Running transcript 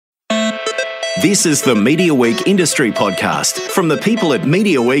This is the Media Week Industry Podcast from the people at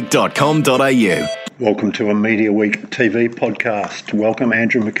Mediaweek.com.au. Welcome to a Media Week TV podcast. Welcome,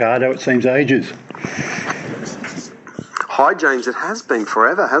 Andrew Mercado. It seems ages. Hi, James. It has been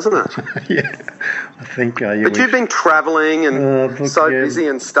forever, hasn't it? Yeah, I think... but you've been travelling and busy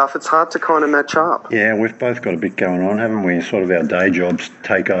and stuff, it's hard to kind of match up. Yeah, we've both got a bit going on, haven't we? Sort of our day jobs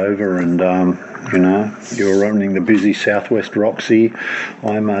take over and, you're running the busy Southwest Roxy.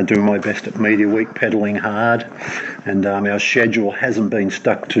 I'm doing my best at Media Week, pedalling hard. And our schedule hasn't been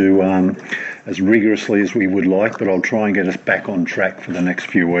stuck to as rigorously as we would like, but I'll try and get us back on track for the next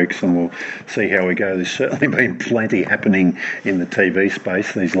few weeks and we'll see how we go. There's certainly been plenty happening in the TV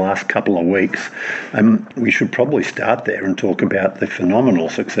space these last couple of weeks. We should probably start there and talk about the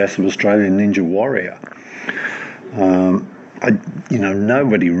success of Australian Ninja Warrior.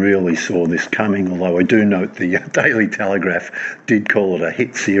 Nobody really saw this coming, although I do note the Daily Telegraph did call it a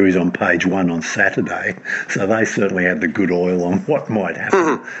hit series on page 1 on Saturday, so they certainly had the good oil on what might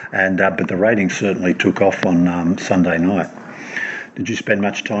happen. But the ratings certainly took off on Sunday night. Did you spend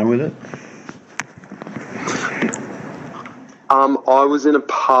much time with it? I was in a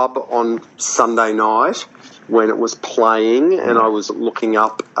pub on Sunday night when it was playing, and I was looking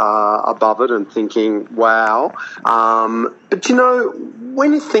up above it and thinking, wow. But,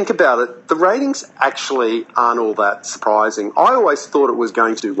 when you think about it, the ratings actually aren't all that surprising. I always thought it was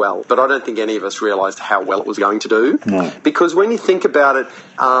going to do well, but I don't think any of us realised how well it was going to do. No. Because when you think about it,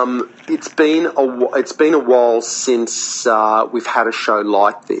 it's been a while since we've had a show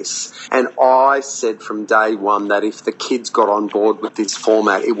like this. And I said from day one that if the kids got on board with this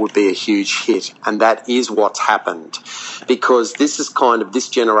format, it would be a huge hit. And that is what's happened. Because this is kind of this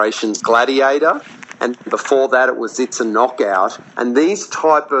generation's Gladiator. And before that, it was It's a Knockout. And these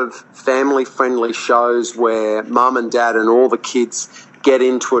type of family-friendly shows where mum and dad and all the kids get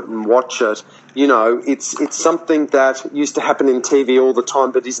into it and watch it, it's something that used to happen in TV all the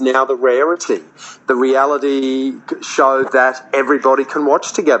time but is now the rarity. The reality show that everybody can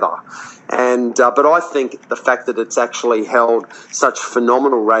watch together. And but I think the fact that it's actually held such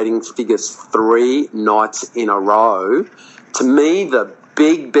phenomenal ratings figures 3 nights in a row, to me, the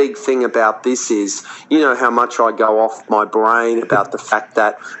big thing about this is, how much I go off my brain about the fact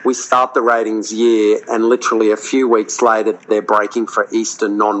that we start the ratings year and literally a few weeks later they're breaking for Easter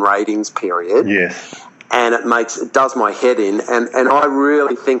non-ratings period. Yes. And it does my head in. And I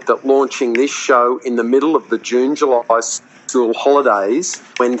really think that launching this show in the middle of the June-July school holidays,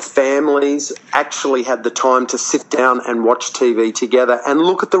 when families actually had the time to sit down and watch TV together and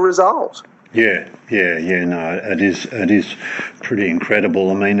look at the result. Yeah, no, it is pretty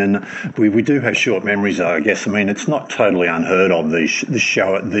incredible. I mean, and we do have short memories, though, I guess. I mean, it's not totally unheard of, this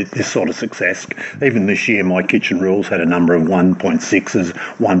show, this sort of success. Even this year, My Kitchen Rules had a number of 1.6s,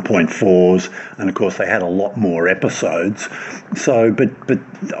 1.4s, and of course they had a lot more episodes. So, but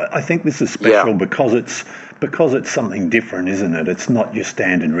I think this is special because it's something different, isn't it? It's not your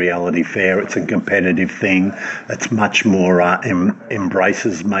standard reality fare. It's a competitive thing. It's much more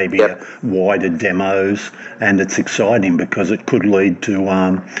embraces maybe wider demos, and it's exciting because it could lead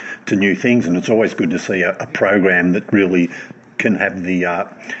to new things. And it's always good to see a program that really can have the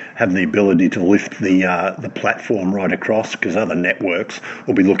ability to lift the platform right across, because other networks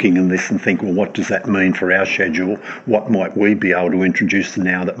will be looking at this and think, well, what does that mean for our schedule? What might we be able to introduce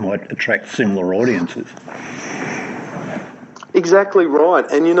now that might attract similar audiences? Exactly right.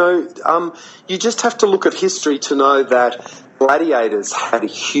 And, you just have to look at history to know that Gladiators had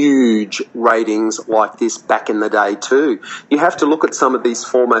huge ratings like this back in the day too. You have to look at some of these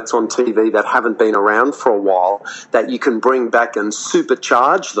formats on TV that haven't been around for a while that you can bring back and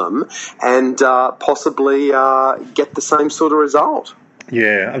supercharge them and possibly get the same sort of result.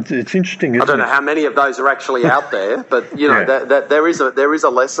 Yeah, it's interesting. I don't know how many of those are actually out there, but that there is a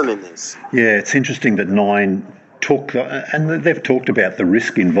lesson in this. Yeah, it's interesting that Nine took, and they've talked about the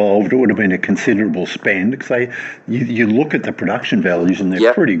risk involved. It would have been a considerable spend, because you look at the production values and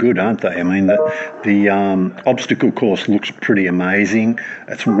they're pretty good, aren't they? I mean, the obstacle course looks pretty amazing.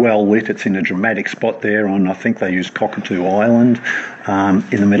 It's well lit. It's in a dramatic spot there on, I think they use Cockatoo Island,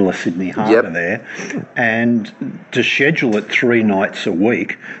 in the middle of Sydney Harbour there. And to schedule it 3 nights a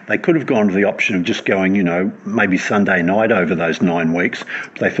week, they could have gone to the option of just going, maybe Sunday night over those 9 weeks.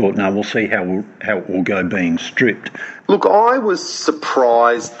 But they thought, no, we'll see how it will go being stripped. Look, I was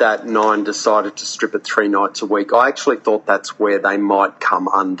surprised that Nine decided to strip it 3 nights a week. I actually thought that's where they might come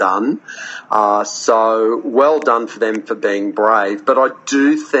undone. So well done for them for being brave. But I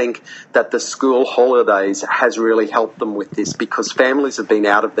do think that the school holidays has really helped them with this, because families have been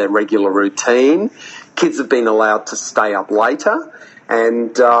out of their regular routine. Kids have been allowed to stay up later.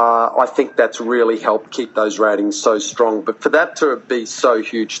 And I think that's really helped keep those ratings so strong. But for that to be so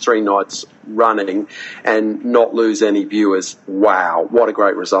huge 3 nights running and not lose any viewers, wow, what a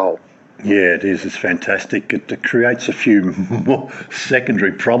great result. Yeah, it is. It's fantastic. It creates a few more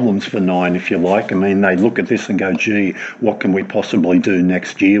secondary problems for Nine, if you like. I mean, they look at this and go, gee, what can we possibly do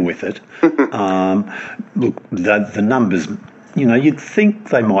next year with it? Look, the numbers, you know, you'd think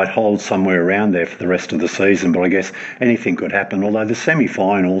they might hold somewhere around there for the rest of the season, but I guess anything could happen, although the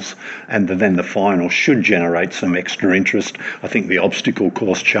semi-finals and then the final should generate some extra interest. I think the obstacle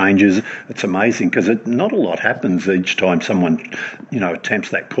course changes. It's amazing because not a lot happens each time someone, you know, attempts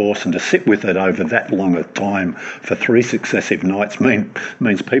that course, and to sit with it over that long a time for 3 successive nights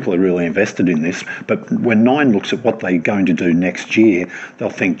means people are really invested in this. But when Nine looks at what they're going to do next year, they'll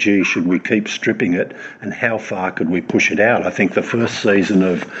think, gee, should we keep stripping it, and how far could we push it out? I think the first season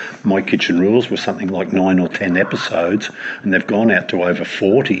of My Kitchen Rules was something like 9 or 10 episodes, and they've gone out to over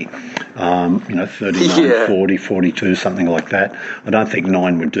 40, 39, 40, 42, something like that. I don't think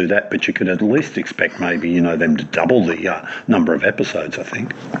Nine would do that, but you could at least expect maybe, you know, them to double the number of episodes, I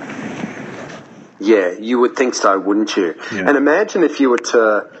think. Yeah, you would think so, wouldn't you? Yeah. And imagine if you were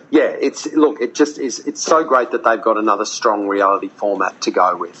to, it's so great that they've got another strong reality format to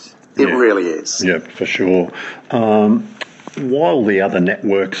go with. It really is. Yeah, for sure. While the other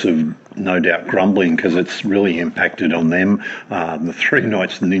networks have no doubt grumbling because it's really impacted on them, the 3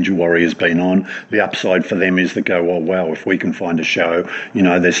 nights the Ninja Warrior's been on, the upside for them is to go, oh, wow, if we can find a show, you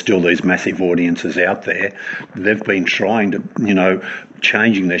know, there's still these massive audiences out there. They've been trying to, you know,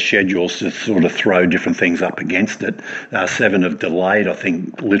 changing their schedules to sort of throw different things up against it. 7 have delayed, I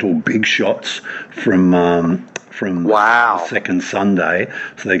think, Little Big Shots from the second Sunday,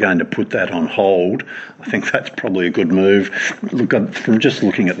 so they're going to put that on hold. I think that's probably a good move. Look, from just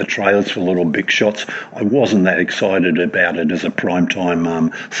looking at the trailers for Little Big Shots, I wasn't that excited about it as a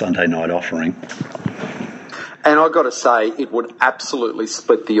primetime Sunday night offering. And I've got to say, it would absolutely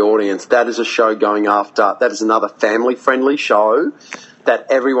split the audience. That is a show that is another family-friendly show that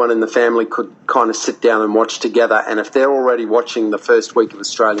everyone in the family could kind of sit down and watch together. And if they're already watching the first week of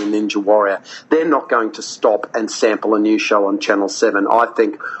Australian Ninja Warrior, they're not going to stop and sample a new show on Channel 7. I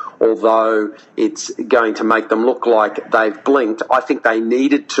think, although it's going to make them look like they've blinked, I think they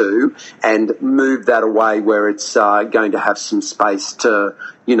needed to and move that away where it's going to have some space to,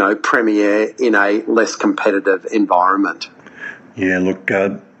 you know, premiere in a less competitive environment. Yeah, look,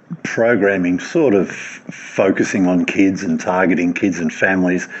 programming sort of focusing on kids and targeting kids and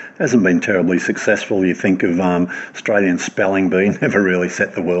families hasn't been terribly successful. You think of Australian Spelling Bee, never really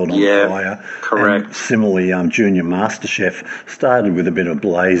set the world on fire. Correct. And similarly, Junior MasterChef started with a bit of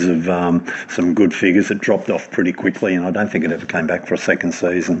blaze of some good figures. It dropped off pretty quickly, and I don't think it ever came back for a second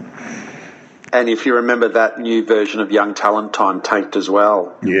season. And if you remember, that new version of Young Talent Time tanked as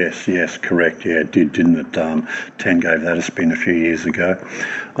well. Yes, correct. Yeah, it did, didn't it? 10 gave that a spin a few years ago.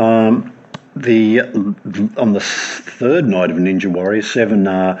 On the third night of Ninja Warrior, 7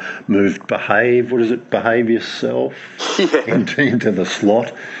 moved Behave Yourself into the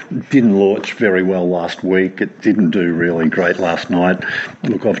slot. Didn't launch very well last week. It didn't do really great last night.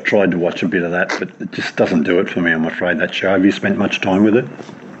 Look, I've tried to watch a bit of that, but it just doesn't do it for me, I'm afraid, that show. Have you spent much time with it?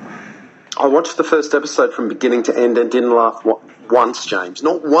 I watched the first episode from beginning to end and didn't laugh once, James.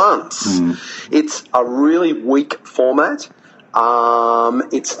 Not once. It's a really weak format.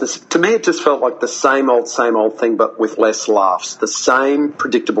 To me, it just felt like the same old thing, but with less laughs. The same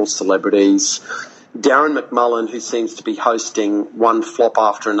predictable celebrities. Darren McMullen, who seems to be hosting one flop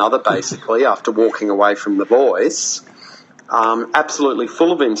after another, basically, after walking away from The Voice. Absolutely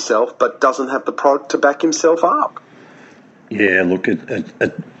full of himself, but doesn't have the product to back himself up. Yeah, look,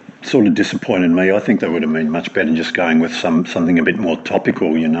 it sort of disappointed me. I think they would have been much better just going with something a bit more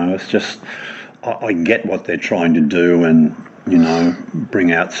topical, you know. It's just, I get what they're trying to do and, you know,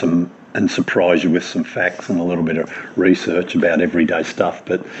 bring out some and surprise you with some facts and a little bit of research about everyday stuff,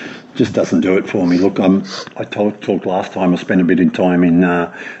 but just doesn't do it for me. Look, I talked last time, I spent a bit of time in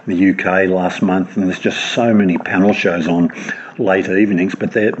the UK last month, and there's just so many panel shows on late evenings,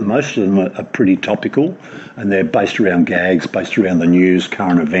 but most of them are pretty topical, and they're based around gags, based around the news,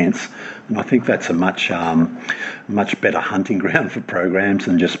 current events, and I think that's a much better hunting ground for programs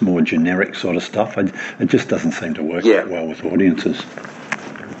than just more generic sort of stuff. It just doesn't seem to work that well with audiences.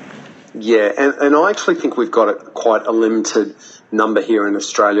 Yeah, and I actually think we've got quite a limited number here in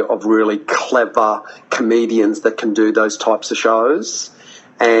Australia of really clever comedians that can do those types of shows.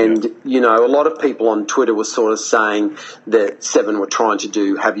 And, you know, a lot of people on Twitter were sort of saying that Seven were trying to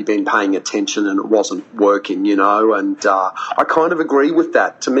do Have You Been Paying Attention, and it wasn't working, you know, and I kind of agree with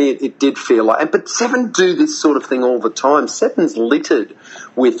that. To me, it did feel like, but Seven do this sort of thing all the time. Seven's littered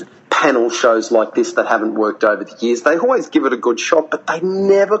with panel shows like this that haven't worked over the years. They always give it a good shot, but they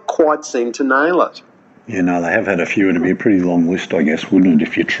never quite seem to nail it. You know, they have had a few. It'd be a pretty long list, I guess, wouldn't it,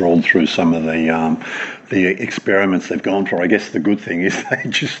 if you trawled through some of the experiments they've gone for. I guess the good thing is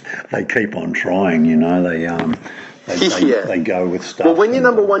they keep on trying. You know, they go with stuff. Well, when you're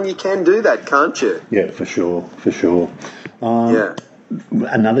number one, you can do that, can't you? Yeah, for sure. Yeah.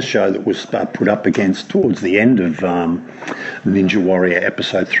 Another show that was put up against towards the end of Ninja Warrior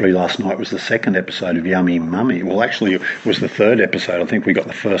episode 3 last night was the second episode of Yummy Mummy. Well, actually, it was the third episode. I think we got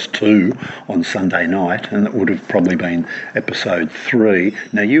the first 2 on Sunday night, and it would have probably been episode 3.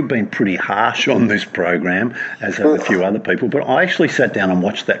 Now, you've been pretty harsh on this program, as have a few other people, but I actually sat down and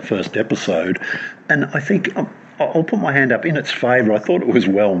watched that first episode, and I think I'll put my hand up in its favour. I thought it was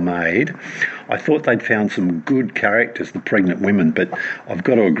well made. I thought they'd found some good characters, the pregnant women, but I've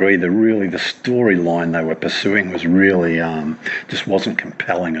got to agree the storyline they were pursuing was really just wasn't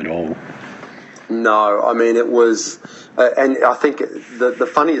compelling at all. No, I mean, it was, and I think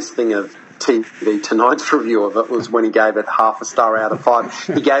the funniest thing of TV Tonight's review of it was when he gave it half a star out of 5.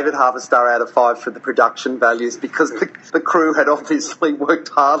 He gave it half a star out of 5 for the production values because the crew had obviously worked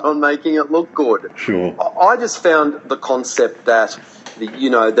hard on making it look good. Sure. I just found the concept that,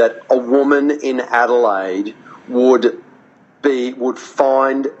 you know, that a woman in Adelaide would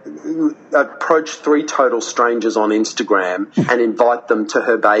approach 3 total strangers on Instagram and invite them to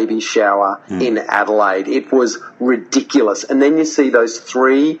her baby shower in Adelaide. It was ridiculous. And then you see those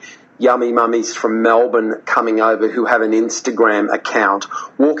 3 yummy mummies from Melbourne coming over who have an Instagram account,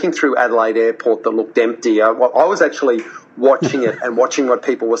 walking through Adelaide Airport that looked empty. I was actually watching it and watching what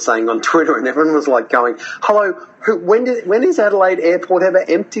people were saying on Twitter, and everyone was like going, hello, when is Adelaide Airport ever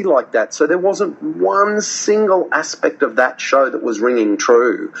empty like that? So there wasn't one single aspect of that show that was ringing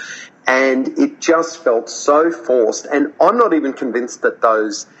true, and it just felt so forced. And I'm not even convinced that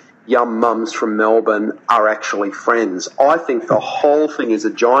those Yum Mums from Melbourne are actually friends. I think the whole thing is a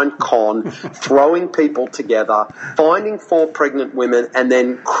giant con, throwing people together, finding 4 pregnant women, and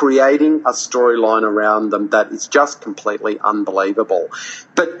then creating a storyline around them that is just completely unbelievable.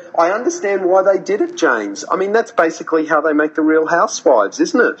 But I understand why they did it, James. I mean, that's basically how they make the Real Housewives,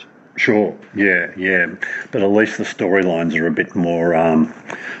 isn't it? Sure, yeah. But at least the storylines are a bit more,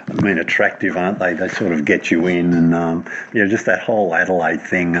 attractive, aren't they? They sort of get you in, and just that whole Adelaide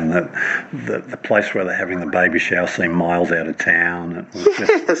thing, and the place where they're having the baby shower seemed miles out of town. It was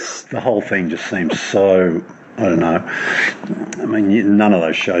just, the whole thing just seems so, I don't know. I mean, none of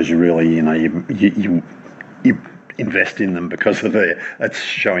those shows you really, you invest in them because of it's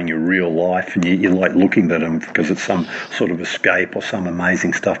showing you real life, and you like looking at them because it's some sort of escape or some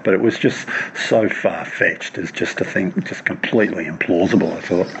amazing stuff. But it was just so far-fetched as just to think, just completely implausible, I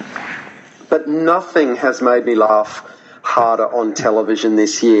thought. But nothing has made me laugh harder on television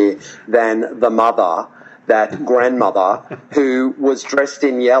this year than the mother, that grandmother who was dressed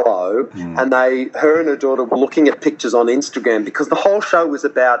in yellow, and her and her daughter were looking at pictures on Instagram because the whole show was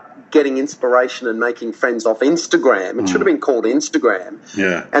about getting inspiration and making friends off Instagram. It should have been called Instagram.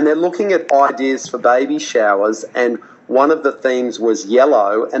 Yeah. And they're looking at ideas for baby showers, and one of the themes was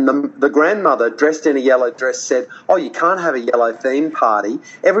yellow, and the grandmother, dressed in a yellow dress, said, oh, you can't have a yellow theme party.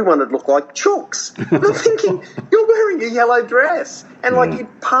 Everyone would look like chooks. And I'm thinking, you're wearing a yellow dress. And,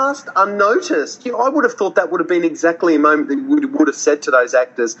 it passed unnoticed. I would have thought that would have been exactly a moment that you would have said to those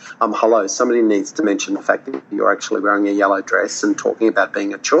actors, hello, somebody needs to mention the fact that you're actually wearing a yellow dress and talking about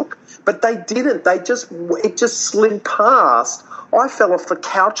being a chook. But they didn't. It just slid past. I fell off the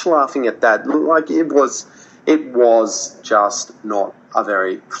couch laughing at that. It was just not a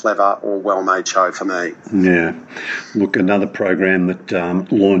very clever or well-made show for me. Yeah. Look, another program that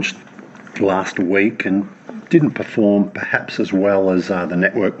launched last week and didn't perform perhaps as well as the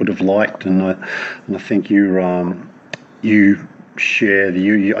network would have liked, and I think you share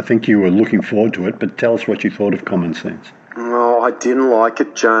I think you were looking forward to it, but tell us what you thought of Common Sense. Oh, I didn't like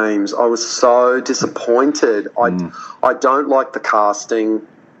it, James. I was so disappointed. I don't like the casting.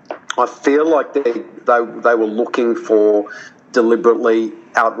 I feel like they were looking for deliberately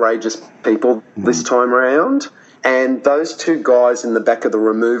outrageous people this time around. And those 2 guys in the back of the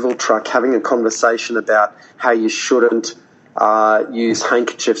removal truck having a conversation about how you shouldn't use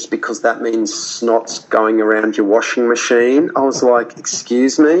handkerchiefs because that means snot's going around your washing machine. I was like,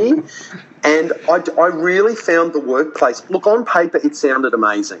 excuse me? And I really found the workplace, look, on paper it sounded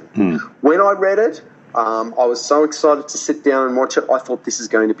amazing. When I read it, I was so excited to sit down and watch it. I thought this is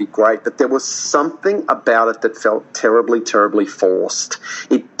going to be great, but there was something about it that felt terribly, terribly forced.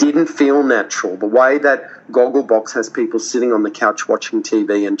 It didn't feel natural. The way that Gogglebox has people sitting on the couch watching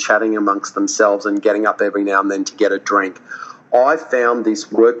TV and chatting amongst themselves and getting up every now and then to get a drink. I found this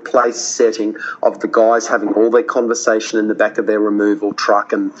workplace setting of the guys having all their conversation in the back of their removal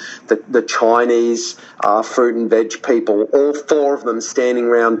truck and the Chinese fruit and veg people, all four of them standing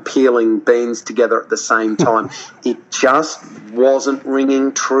around peeling beans together at the same time. It just wasn't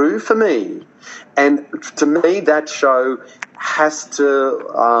ringing true for me. And to me, that show has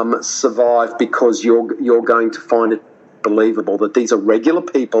to survive because you're going to find it believable that these are regular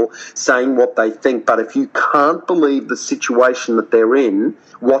people saying what they think, but if you can't believe the situation that they're in,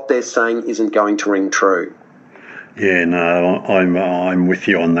 what they're saying isn't going to ring true. Yeah, no, I'm with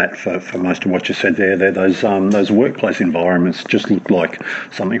you on that for most of what you said there. Those workplace environments just looked like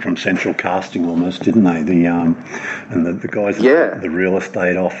something from Central Casting almost, didn't they? The guys at the real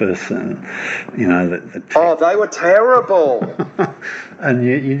estate office and, you know, they were terrible. And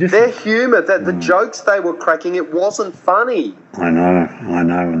you just... Their humour, the jokes they were cracking, it wasn't funny. I know.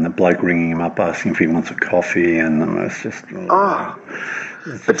 And the bloke ringing him up asking if he wants a coffee and it's just...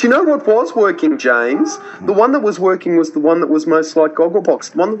 But you know what was working, James? The one that was working was the one that was most like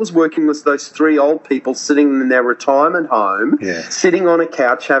Gogglebox. The one that was working was those three old people sitting in their retirement home, sitting on a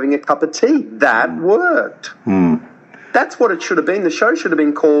couch having a cup of tea. That worked. That's what it should have been. The show should have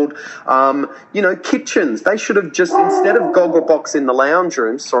been called, Kitchens. They should have just, instead of Gogglebox in the lounge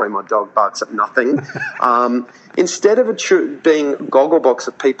room, sorry, my dog barks at nothing, instead of it being Gogglebox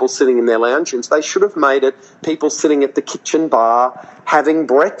of people sitting in their lounge rooms, they should have made it people sitting at the kitchen bar having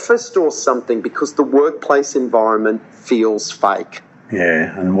breakfast or something, because the workplace environment feels fake.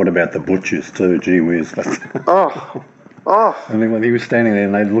 Yeah, and what about the butchers too? Gee whiz. I mean, when he was standing there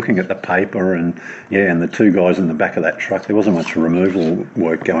and they were looking at the paper and the two guys in the back of that truck, there wasn't much removal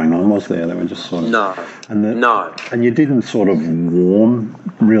work going on, was there? They were just sort of... No. And you didn't sort of warm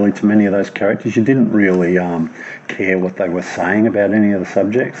really to many of those characters. You didn't really care what they were saying about any of the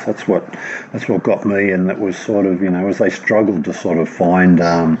subjects. That's what got me, and that was sort of, as they struggled to sort of find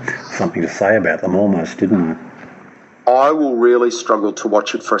something to say about them almost, didn't they? I will really struggle to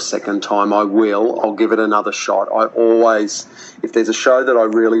watch it for a second time. I'll give it another shot. I always, if there's a show that I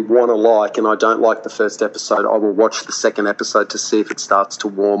really want to like and I don't like the first episode, I will watch the second episode to see if it starts to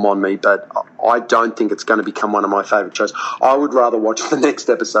warm on me, but I don't think it's going to become one of my favourite shows. I would rather watch the next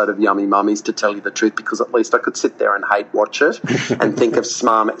episode of Yummy Mummies, to tell you the truth, because at least I could sit there and hate watch it and think of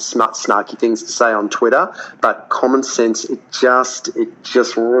smart, snarky things to say on Twitter, but Common Sense, it just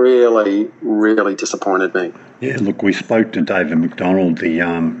really, really disappointed me. Yeah, look, we spoke to David McDonald, the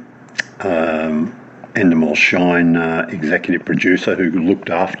Endemol Shine executive producer who looked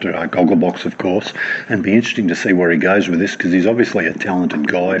after Gogglebox, of course, and it'd be interesting to see where he goes with this, because he's obviously a talented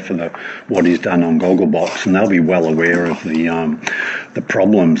guy for what he's done on Gogglebox, and they'll be well aware of the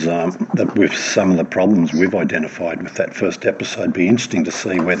problems with some of the problems we've identified with that first episode. It'd be interesting to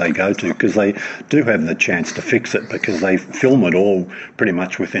see where they go to, because they do have the chance to fix it, because they film it all pretty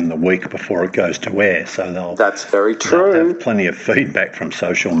much within the week before it goes to air. So that's very true. They'll have plenty of feedback from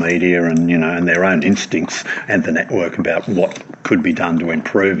social media and and their own instincts and the network about what could be done to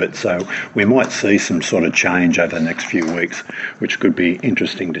improve it. So we might see some sort of change over the next few weeks, which could be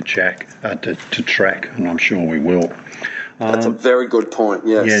interesting to track, and I'm sure we will. That's a very good point,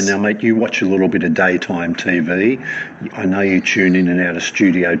 yes. Yeah, now, mate, you watch a little bit of daytime TV. I know you tune in and out of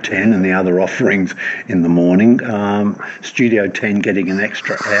Studio 10 and the other offerings in the morning. Studio 10 getting an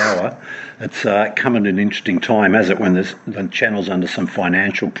extra hour. It's come at an interesting time, has it, when the channel's under some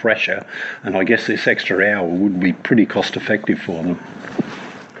financial pressure, and I guess this extra hour would be pretty cost-effective for them.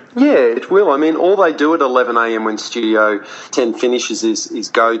 Yeah, it will. I mean, all they do at 11 a.m. when Studio 10 finishes is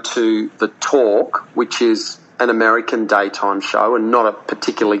go to The Talk, which is an American daytime show and not a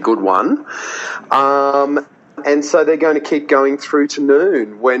particularly good one. And so they're going to keep going through to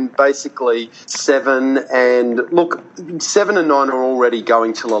noon, when basically 7 and 9 are already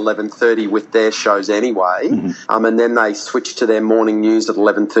going till 11:30 with their shows anyway. Mm-hmm. And then they switch to their morning news at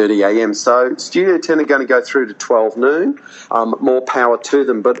 11:30 a.m. So Studio 10 are going to go through to 12 noon. More power to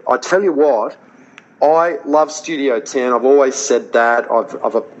them. But I tell you what, I love Studio 10. I've always said that.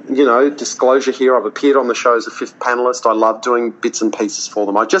 Disclosure here, I've appeared on the show as a fifth panellist. I love doing bits and pieces for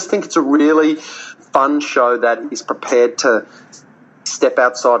them. I just think it's a really fun show that is prepared to step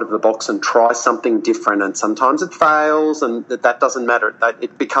outside of the box and try something different. And sometimes it fails, and that doesn't matter.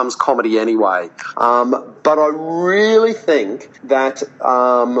 It becomes comedy anyway. But I really think that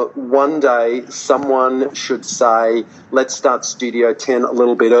one day someone should say, let's start Studio 10 a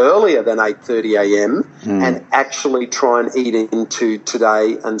little bit earlier than 8:30 a.m. and actually try and eat into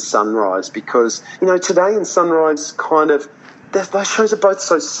Today and Sunrise, because, Today and Sunrise those shows are both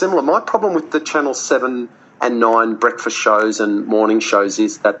so similar. My problem with the Channel 7 and 9 breakfast shows and morning shows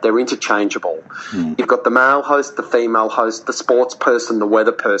is that they're interchangeable. You've got the male host, the female host, the sports person, the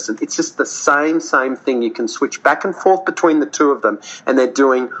weather person. It's just the same thing. You can switch back and forth between the two of them, and they're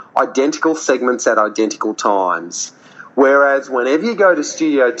doing identical segments at identical times. Whereas whenever you go to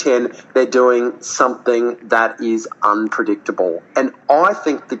Studio 10, they're doing something that is unpredictable. And I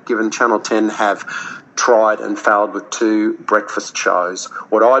think that given Channel 10 have tried and failed with 2 breakfast shows,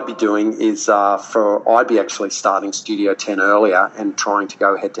 what I'd be doing is I'd be actually starting Studio 10 earlier and trying to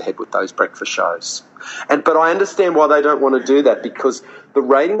go head-to-head with those breakfast shows. But I understand why they don't want to do that, because the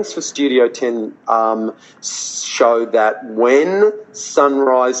ratings for Studio 10 show that when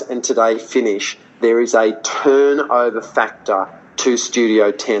Sunrise and Today finish, there is a turnover factor to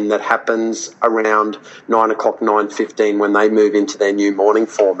Studio 10 that happens around 9 o'clock, 9:15 when they move into their new morning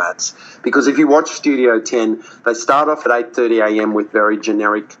formats. Because if you watch Studio 10, they start off at 8:30 a.m. with very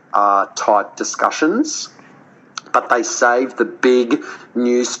generic type discussions, but they save the big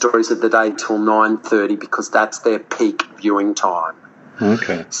news stories of the day till 9:30 because that's their peak viewing time.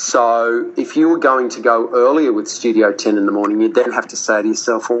 Okay. So if you were going to go earlier with Studio 10 in the morning, you'd then have to say to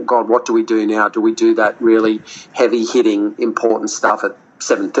yourself, oh, God, what do we do now? Do we do that really heavy-hitting, important stuff at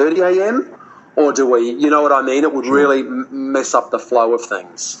 7:30 a.m.? Or do we, you know what I mean? It would really mess up the flow of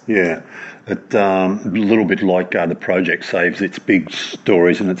things. Yeah. A little bit like the project saves its big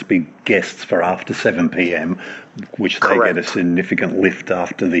stories and its big guests for after 7 p.m, which they Correct. get a significant lift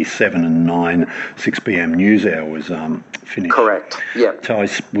after the 7 and 9, 6 p.m. news hours finish. Correct, yeah. So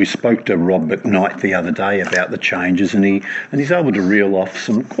we spoke to Rob McKnight the other day about the changes, and he's able to reel off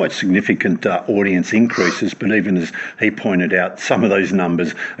some quite significant audience increases, but even as he pointed out, some of those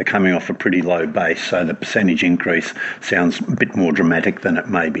numbers are coming off a pretty low base, so the percentage increase sounds a bit more dramatic than it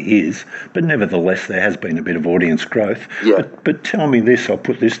maybe is. But nevertheless, there has been a bit of audience growth. Yeah. But tell me this, I'll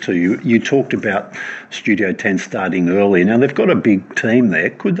put this to you. You talked about Studio 10 starting early. Now, they've got a big team there.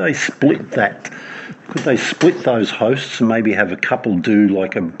 Could they split that? Could they split those hosts and maybe have a couple do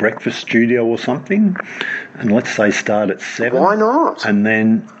like a breakfast studio or something? And let's say start at 7. Why not? And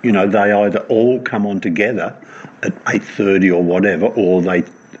then, they either all come on together at 8:30 or whatever, or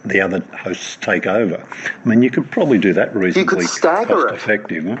the other hosts take over. I mean, you could probably do that reasonably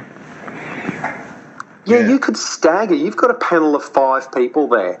cost-effective. Huh? Yeah, you could stagger. You've got a panel of 5 people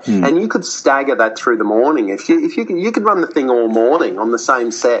there, and you could stagger that through the morning. If you could run the thing all morning on the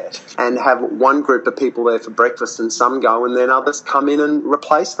same set and have one group of people there for breakfast, and some go, and then others come in and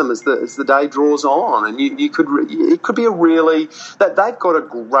replace them as the day draws on. And it could be a really that they've got a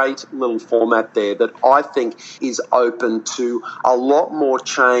great little format there that I think is open to a lot more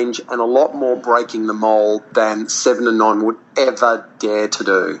change and a lot more breaking the mold than 7 and 9 would ever dare to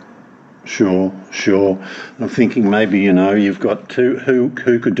do. Sure. I'm thinking maybe, you've got 2, who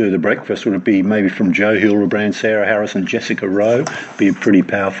could do the breakfast? Would it be maybe from Joe Hildebrand, Sarah Harris and Jessica Rowe? Be a pretty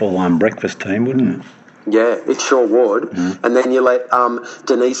powerful breakfast team, wouldn't it? Yeah, it sure would. And then you let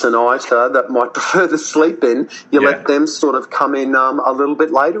Denise and Ita, that might prefer the sleep in, let them sort of come in a little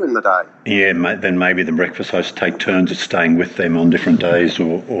bit later in the day. Yeah, then maybe the breakfast hosts take turns at staying with them on different days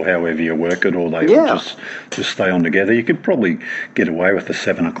or however you work it, or they all just stay on together. You could probably get away with a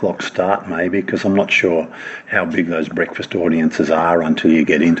 7 o'clock start maybe, because I'm not sure how big those breakfast audiences are until you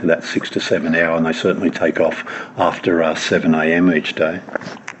get into that 6 to 7 hour, and they certainly take off after 7 a.m. each day.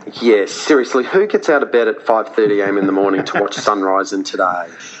 Yeah, seriously, who gets out of bed at 5:30 a.m. in the morning to watch Sunrise and Today?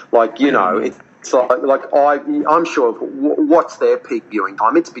 It's like I'm sure what's their peak viewing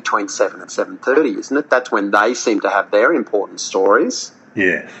time? It's between 7 and 7:30, isn't it? That's when they seem to have their important stories.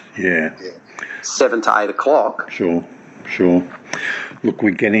 Yeah. 7 to 8 o'clock. Sure. Look,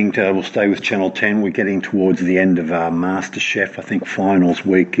 we'll stay with Channel 10. We're getting towards the end of our MasterChef. I think finals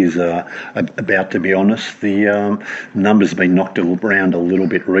week is about to be honest. The numbers have been knocked around a little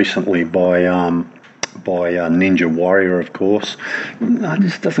bit recently by Ninja Warrior, of course. It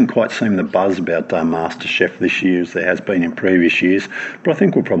just doesn't quite seem the buzz about MasterChef this year as there has been in previous years. But I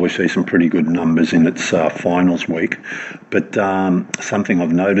think we'll probably see some pretty good numbers in its finals week. But something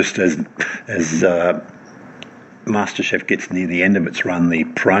I've noticed as MasterChef gets near the end of its run, the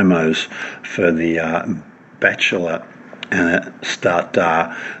promos for the Bachelor start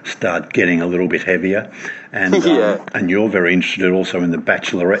getting a little bit heavier. And and you're very interested also in The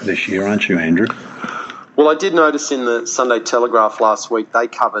Bachelorette this year, aren't you, Andrew? Well, I did notice in the Sunday Telegraph last week they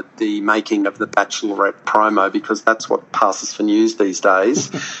covered the making of the Bachelorette promo, because that's what passes for news these days.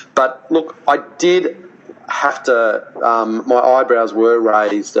 But look, I did have to, my eyebrows were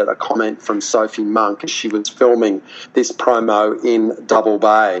raised at a comment from Sophie Monk as she was filming this promo in Double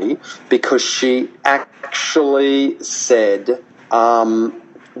Bay, because she actually said,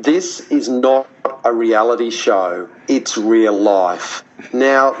 this is not a reality show, it's real life.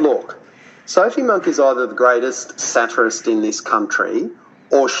 Now, look, Sophie Monk is either the greatest satirist in this country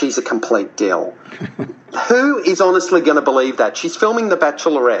or she's a complete dill. Who is honestly going to believe that? She's filming The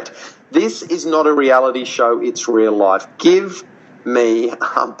Bachelorette. This is not a reality show, it's real life. Give me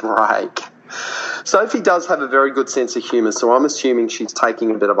a break. Sophie does have a very good sense of humour, so I'm assuming she's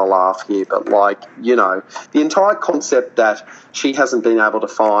taking a bit of a laugh here. But, the entire concept that she hasn't been able to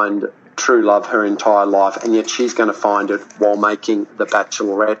find true love her entire life, and yet she's going to find it while making The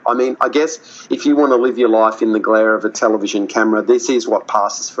Bachelorette. I mean, I guess if you want to live your life in the glare of a television camera, this is what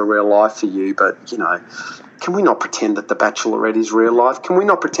passes for real life for you. But, can we not pretend that The Bachelorette is real life? Can we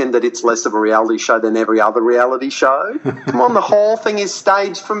not pretend that it's less of a reality show than every other reality show? Come on, the whole thing is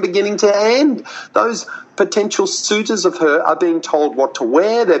staged from beginning to end. Those potential suitors of her are being told what to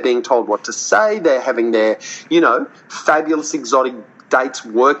wear, they're being told what to say, they're having their, fabulous exotic dates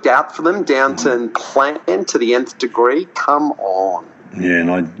worked out for them down to plan to the nth degree. Come on. Yeah, and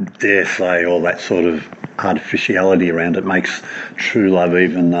I dare say all that sort of artificiality around it makes true love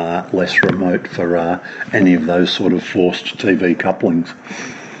even less remote for any of those sort of forced TV couplings.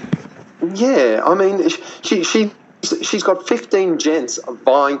 Yeah, I mean, she's got 15 gents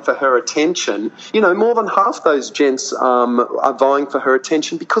vying for her attention. More than half those gents are vying for her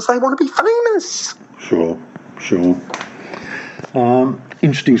attention because they want to be famous. Sure.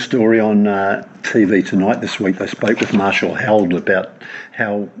 Interesting story on TV tonight this week. They spoke with Marshall Held about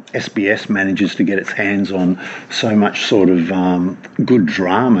how SBS manages to get its hands on so much sort of good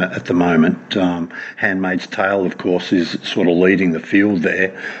drama at the moment. Handmaid's Tale, of course, is sort of leading the field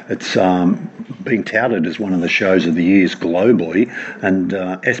there. It's being touted as one of the shows of the years globally, and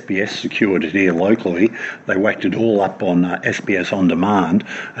SBS secured it here locally. They whacked it all up on SBS On Demand,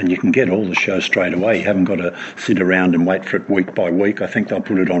 and you can get all the shows straight away. You haven't got to sit around and wait for it week by week. I think they'll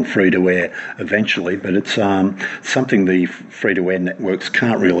put it on free-to-air eventually, but it's something the free-to-air networks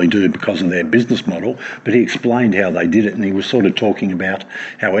can't really do because of their business model. But he explained how they did it, and he was sort of talking about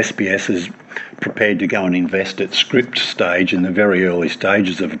how SBS is prepared to go and invest at script stage in the very early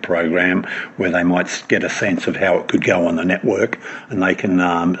stages of a program where they might get a sense of how it could go on the network, and they can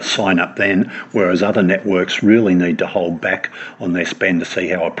sign up then, whereas other networks really need to hold back on their spend to see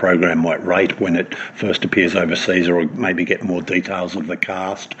how a program might rate when it first appears overseas, or maybe get more details of the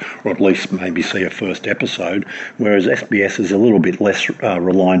cast, or at least maybe see a first episode, whereas SBS is a little bit less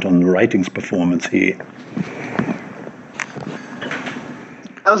reliant on the ratings performance here.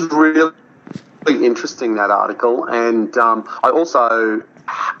 That was really interesting, that article, and I also,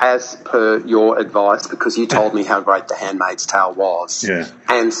 as per your advice, because you told me how great The Handmaid's Tale was,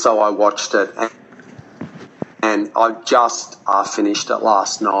 and so I watched it, and I just finished it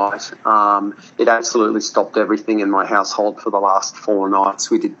last night. It absolutely stopped everything in my household for the last 4 nights.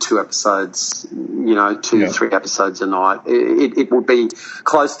 We did 2 episodes, 3 episodes a night. It would be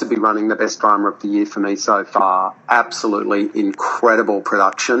close to be running the best drama of the year for me so far. Absolutely incredible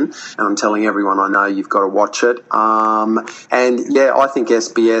production, and I'm telling everyone I know you've got to watch it. I think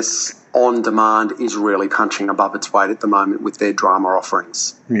SBS On Demand is really punching above its weight at the moment with their drama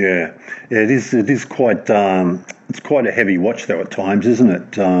offerings. Yeah, it is. It is quite. It's quite a heavy watch though at times, isn't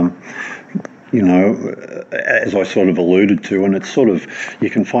it? As I sort of alluded to, and it's sort of, you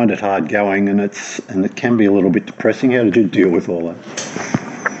can find it hard going, and it can be a little bit depressing. How did you deal with all that?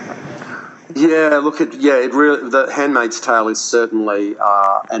 Yeah, it really, The Handmaid's Tale is certainly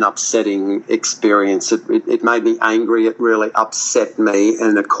an upsetting experience. It made me angry. It really upset me,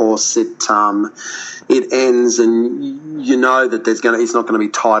 and of course it ends, and you know that it's not going to be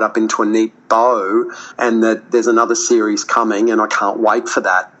tied up into a neat bow, and that there's another series coming, and I can't wait for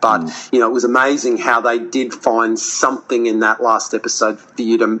that. But it was amazing how they did find something in that last episode for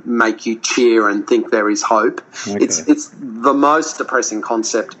you to make you cheer and think there is hope. Okay. It's the most depressing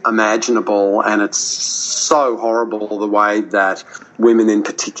concept imaginable. And it's so horrible the way that women in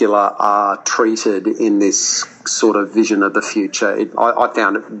particular are treated in this sort of vision of the future. I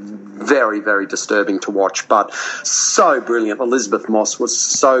found it very, very disturbing to watch, but so brilliant. Elizabeth Moss was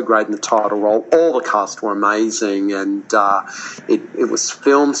so great in the title role. All the cast were amazing, and it was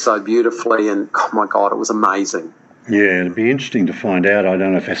filmed so beautifully, and oh my God, it was amazing. Yeah, it'd be interesting to find out. I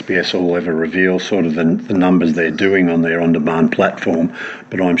don't know if SBS will ever reveal sort of the numbers they're doing on their on-demand platform,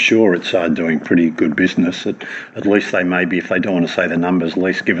 but I'm sure it's doing pretty good business. At least they maybe, if they don't want to say the numbers, at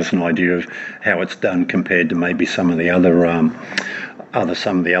least give us an idea of how it's done compared to maybe some of the other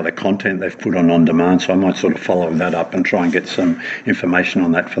content they've put on demand. So I might sort of follow that up and try and get some information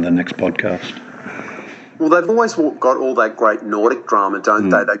on that for the next podcast. Well, they've always got all that great Nordic drama, don't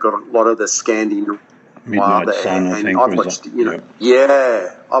they? They've got a lot of the Scandinavian Midnight Sun, I think. I've watched,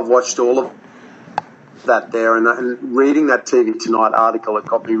 I've watched all of that there, and reading that TV Tonight article, it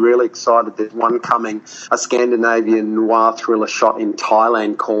got me really excited. There's one coming, a Scandinavian noir thriller shot in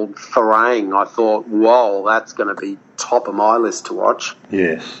Thailand called Tharang. I thought, whoa, that's going to be top of my list to watch.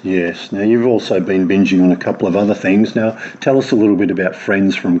 Yes. Now, you've also been binging on a couple of other things. Now, tell us a little bit about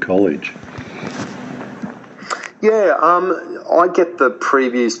Friends from College. Yeah, I get the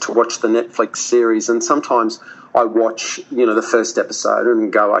previews to watch the Netflix series, and sometimes I watch, the first episode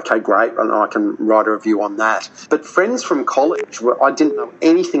and go, okay, great, and I can write a review on that. But Friends from College, I didn't know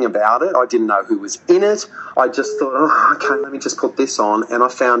anything about it. I didn't know who was in it. I just thought, okay, let me just put this on, and I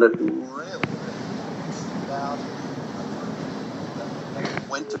found it really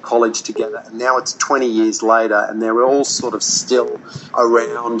went to college together, and now it's 20 years later, and they're all sort of still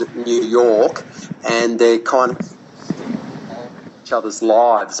around New York, and they're kind of each other's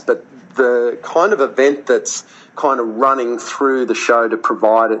lives. But the kind of event that's kind of running through the show to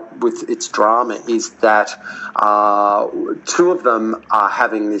provide it with its drama is that two of them are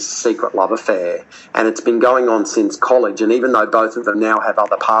having this secret love affair, and it's been going on since college, and even though both of them now have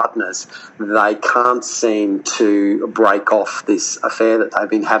other partners, they can't seem to break off this affair that they've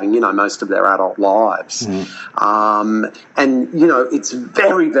been having, most of their adult lives. And, it's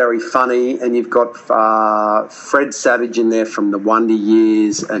very, very funny, and you've got Fred Savage in there from The Wonder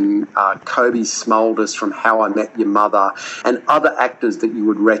Years, and Kobe Smulders from How I Met Your Mother, and other actors that you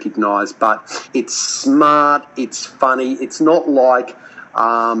would recognise. But it's smart, it's funny, it's not like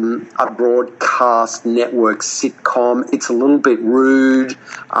a broadcast network sitcom. It's a little bit rude,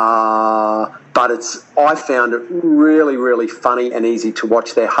 but I found it really, really funny and easy to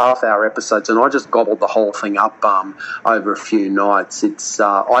watch. Their half-hour episodes, and I just gobbled the whole thing up over a few nights.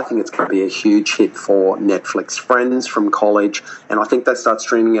 I think it's going to be a huge hit for Netflix. Friends from College, and I think they start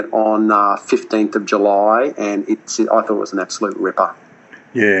streaming it on 15th of July, and I thought it was an absolute ripper.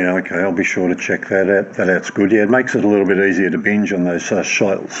 Yeah, okay, I'll be sure to check that out. That's good. Yeah, it makes it a little bit easier to binge on those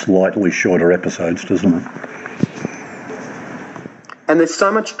slightly shorter episodes, doesn't it? And there's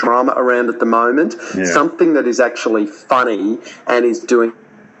so much drama around at the moment. Yeah. Something that is actually funny and is doing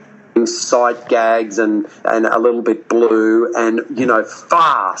sight gags and a little bit blue and,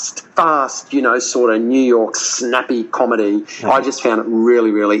 fast, sort of New York snappy comedy. I just found it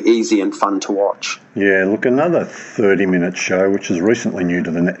really, really easy and fun to watch. Yeah, look, another 30-minute show, which is recently new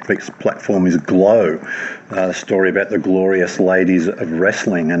to the Netflix platform, is Glow, a story about the glorious ladies of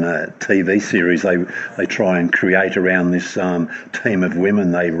wrestling, and a TV series they try and create around this team of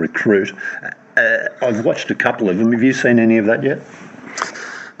women they recruit. I've watched a couple of them. Have you seen any of that yet?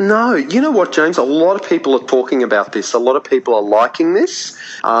 No, you know what, James? A lot of people are talking about this. A lot of people are liking this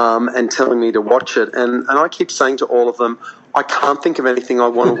and telling me to watch it. And I keep saying to all of them, I can't think of anything I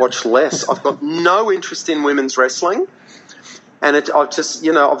want to watch less. I've got no interest in women's wrestling. And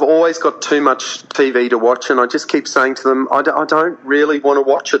I've always got too much TV to watch, and I just keep saying to them, I don't really want to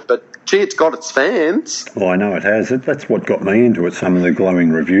watch it, but gee, it's got its fans. Well, I know it has. That's what got me into it, some of the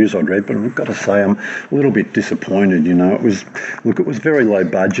glowing reviews I'd read, but I've got to say I'm a little bit disappointed, It was very low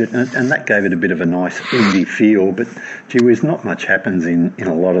budget, and that gave it a bit of a nice indie feel, but gee whiz, not much happens in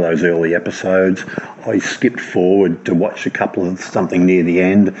a lot of those early episodes. I skipped forward to watch a couple of something near the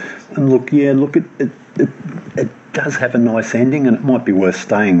end, and it does have a nice ending, and it might be worth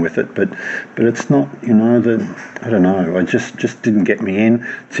staying with it, but it's not, I don't know, I just didn't get me in.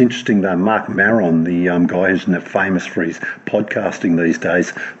 It's interesting though, Mark Maron, the guy who's famous for his podcasting these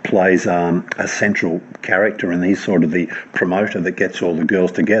days, plays a central character, and he's sort of the promoter that gets all the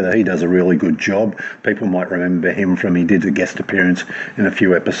girls together. He does a really good job. People might remember him he did a guest appearance in a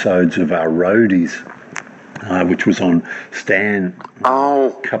few episodes of Roadies, which was on Stan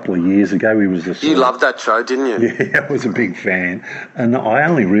a couple of years ago. You loved that show, didn't you? Yeah, I was a big fan. And I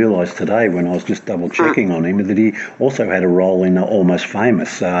only realised today when I was just double-checking on him that he also had a role in Almost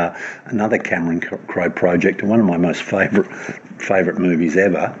Famous, another Cameron Crowe project, and one of my most favourite movies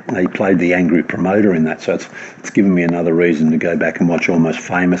ever. He played the angry promoter in that, so it's given me another reason to go back and watch Almost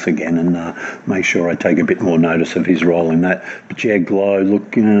Famous again and make sure I take a bit more notice of his role in that. But yeah, Glow,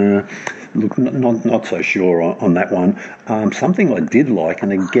 look, look, not so sure on that one. Something I did like,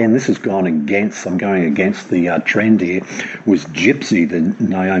 and again, this has gone against. I'm going against the trend here. Was Gypsy, the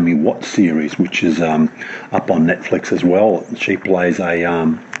Naomi Watts series, which is up on Netflix as well. She plays a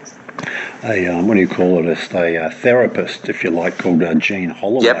what do you call it? A therapist, if you like, called Jean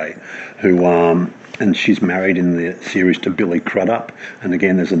Holloway, who and she's married in the series to Billy Crudup. And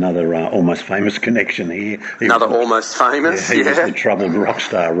again, there's another Almost Famous connection here. Almost Famous, He was the troubled rock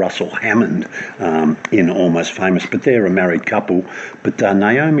star Russell Hammond in Almost Famous, but they're a married couple. But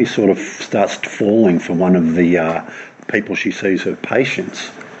Naomi sort of starts falling for one of the people she sees her patients.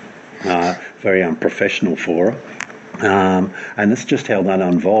 Very unprofessional for her. And that's just how that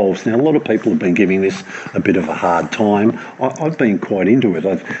unfolds. Now, a lot of people have been giving this a bit of a hard time. I've been quite into it.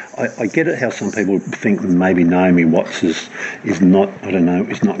 I get it how some people think maybe Naomi Watts is not,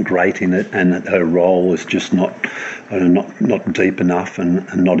 is not great in it, and that her role is just not deep enough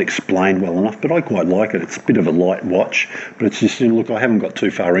and not explained well enough. But I quite like it. It's a bit of a light watch, but it's just, look, I haven't got too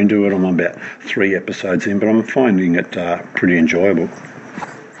far into it. I'm about 3 episodes in, but I'm finding it pretty enjoyable.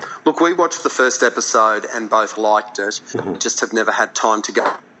 Look, we watched the first episode and both liked it. Just have never had time to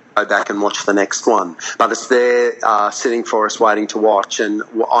go back and watch the next one. But it's there sitting for us waiting to watch, and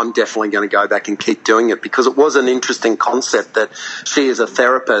I'm definitely going to go back and keep doing it because it was an interesting concept that she as a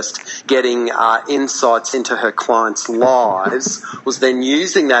therapist getting insights into her clients' lives was then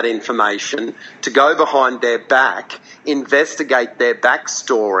using that information to go behind their back, investigate their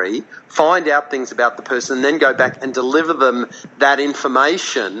backstory, find out things about the person, and then go back and deliver them that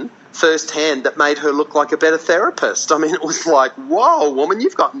information firsthand that made her look like a better therapist. I mean, it was like, whoa, woman,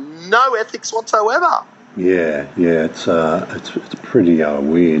 you've got no ethics whatsoever. Yeah, it's pretty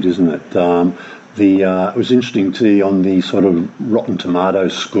weird, isn't it? It was interesting to see on the sort of Rotten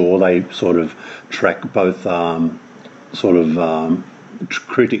Tomatoes score, they sort of track both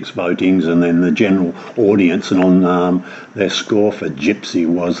critics' votings and then the general audience, and on their score for Gypsy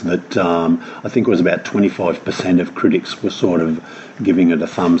was that I think it was about 25% of critics were sort of giving it a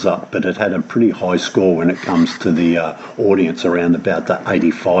thumbs up, but it had a pretty high score when it comes to the audience, around about the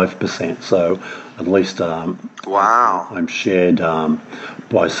 85%. So at least wow, I'm shared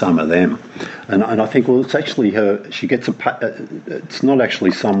by some of them, and I think, well, it's actually her. She gets it's not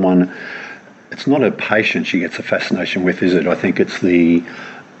actually someone. It's not a patient she gets a fascination with, is it? I think it's the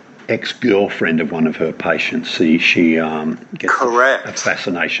ex-girlfriend of one of her patients she gets a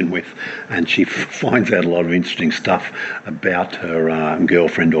fascination with, and she finds out a lot of interesting stuff about her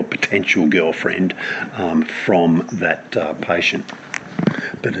girlfriend or potential girlfriend from that patient.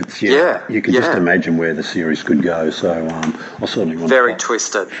 But it's you can just imagine where the series could go. So I certainly want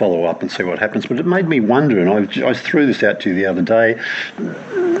to follow up and see what happens. But it made me wonder, and I threw this out to you the other day.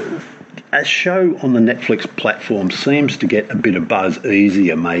 A show on the Netflix platform seems to get a bit of buzz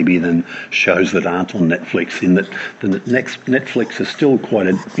easier maybe than shows that aren't on Netflix, in that Netflix is still quite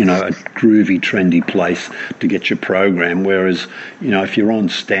a groovy, trendy place to get your program, whereas, if you're on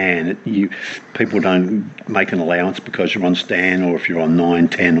Stan, people don't make an allowance because you're on Stan, or if you're on 9,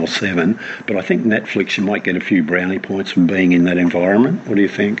 10 or 7. But I think Netflix, you might get a few brownie points from being in that environment. What do you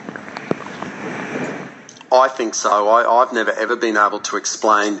think? I think so. I've never ever been able to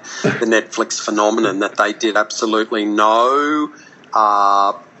explain the Netflix phenomenon that they did absolutely no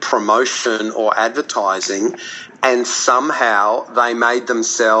promotion or advertising, and somehow they made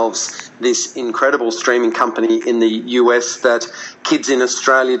themselves this incredible streaming company in the US that kids in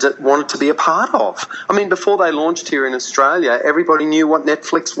Australia wanted to be a part of. I mean, before they launched here in Australia, everybody knew what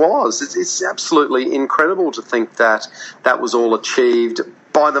Netflix was. It's absolutely incredible to think that that was all achieved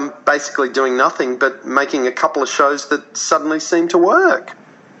by them basically doing nothing but making a couple of shows that suddenly seem to work.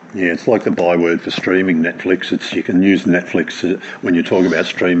 Yeah, it's like the byword for streaming, Netflix. You can use Netflix when you talk about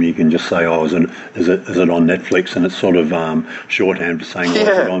streaming. You can just say, "Oh, is it on Netflix?" And it's sort of shorthand for saying,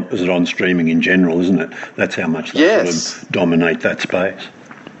 is it on streaming in general, isn't it? That's how much they sort of dominate that space.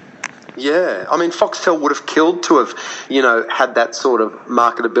 Yeah, I mean, Foxtel would have killed to have, had that sort of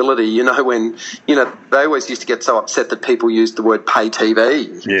marketability. When, they always used to get so upset that people used the word pay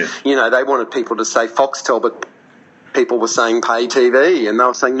TV. Yeah. They wanted people to say Foxtel, but people were saying pay TV, and they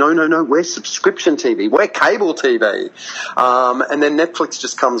were saying, no, we're subscription TV, we're cable TV. And then Netflix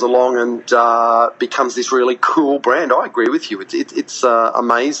just comes along and becomes this really cool brand. I agree with you. It's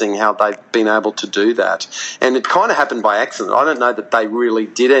amazing how they've been able to do that. And it kind of happened by accident. I don't know that they really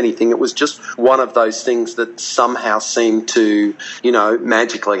did anything. It was just one of those things that somehow seemed to,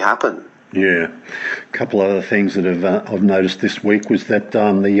 magically happen. Yeah. A couple other things that I've noticed this week was that the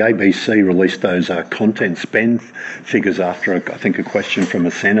ABC released those content spend figures after, I think, a question from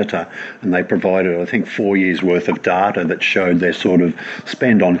a senator, and they provided, I think, 4 years' worth of data that showed their sort of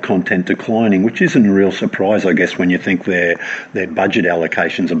spend on content declining, which isn't a real surprise, I guess, when you think their budget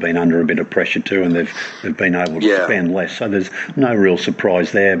allocations have been under a bit of pressure too, and they've been able to spend less. So there's no real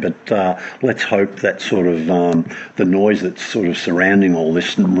surprise there, but let's hope that sort of the noise that's sort of surrounding all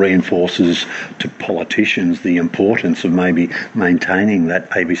this reinforces to politicians the importance of maybe maintaining that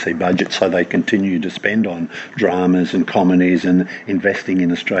ABC budget so they continue to spend on dramas and comedies and investing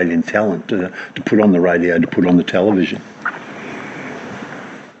in Australian talent to put on the radio, to put on the television.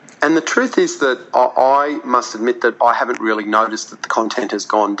 And the truth is that I must admit that I haven't really noticed that the content has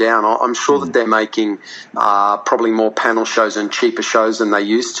gone down. I'm sure that they're making probably more panel shows and cheaper shows than they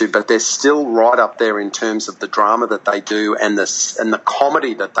used to, but they're still right up there in terms of the drama that they do and the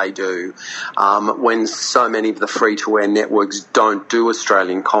comedy that they do. When so many of the free-to-air networks don't do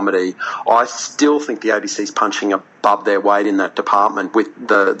Australian comedy, I still think the ABC's punching above their weight in that department with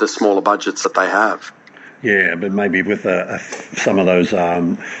the smaller budgets that they have. Yeah, but maybe with some of those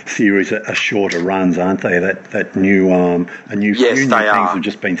series are shorter runs, aren't they? That new few new things have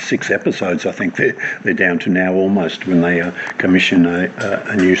just been 6 episodes. I think they're down to now almost when they commission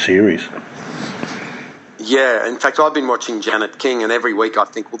a new series. Yeah, in fact, I've been watching Janet King, and every week I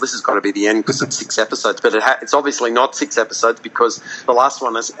think, well, this has got to be the end because it's 6 episodes. But it's obviously not 6 episodes because the last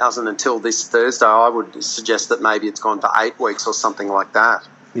one isn't until this Thursday. I would suggest that maybe it's gone for 8 weeks or something like that.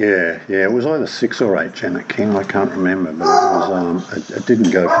 Yeah, it was either 6 or 8, Janet King. I can't remember, but it was. It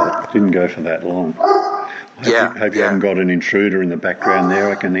didn't go for that long. I hope you haven't got an intruder in the background there.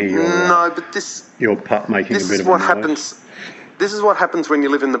 I can hear your pup making a bit of a noise. This is what happens when you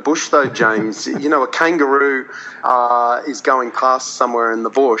live in the bush, though, James. You know, a kangaroo is going past somewhere in the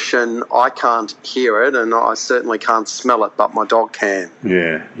bush, and I can't hear it, and I certainly can't smell it, but my dog can.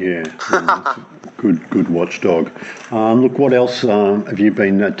 Yeah. Good watchdog. Look, what else have you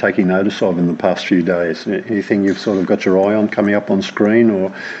been taking notice of in the past few days? Anything you've sort of got your eye on coming up on screen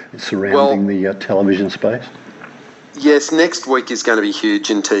or surrounding the television space? Yes, next week is going to be huge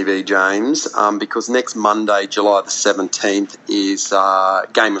in TV, James, because next Monday, July the 17th, is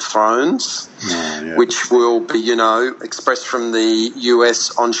Game of Thrones, which will be, expressed from the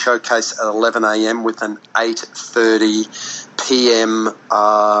US on Showcase at 11 a.m. with an 8:30 p.m.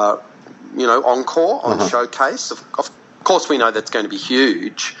 encore on Showcase. Of course, we know that's going to be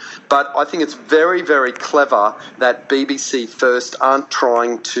huge, but I think it's very, very clever that BBC First aren't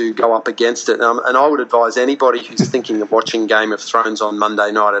trying to go up against it. And I would advise anybody who's thinking of watching Game of Thrones on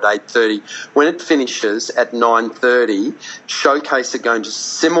Monday night at 8:30, when it finishes at 9:30, Showcase are going to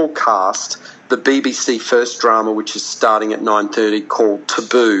simulcast the BBC First drama, which is starting at 9:30, called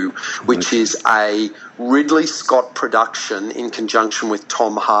Taboo, which is a Ridley Scott production in conjunction with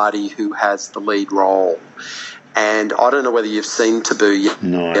Tom Hardy, who has the lead role. And I don't know whether you've seen Taboo yet,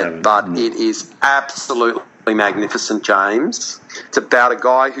 but it is absolutely magnificent, James. It's about a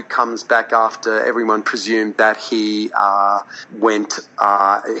guy who comes back after everyone presumed that he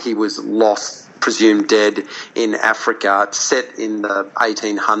was lost, presumed dead in Africa. It's set in the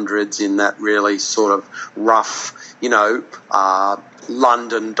 1800s in that really sort of rough,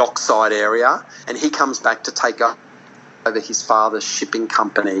 London dockside area. And he comes back to take over his father's shipping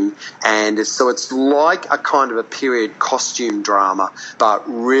company, and so it's like a kind of a period costume drama, but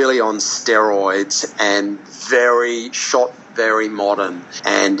really on steroids and very modern,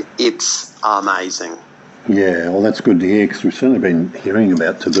 and it's amazing. Yeah, well, that's good to hear, because we've certainly been hearing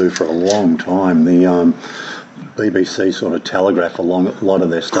about Taboo for a long time. The BBC sort of telegraph a lot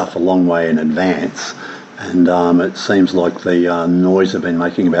of their stuff a long way in advance, and it seems like the noise they've been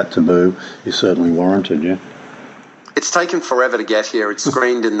making about Taboo is certainly warranted, yeah. It's taken forever to get here. It's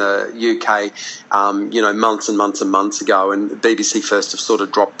screened in the UK, months and months and months ago, and BBC First have sort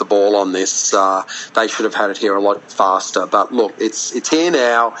of dropped the ball on this. They should have had it here a lot faster. But look, it's here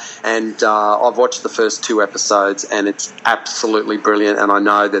now, and I've watched the first 2 episodes, and it's absolutely brilliant, and I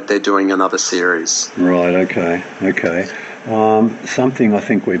know that they're doing another series. Right, okay. Something I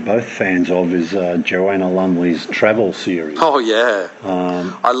think we're both fans of is Joanna Lumley's travel series. Oh, yeah.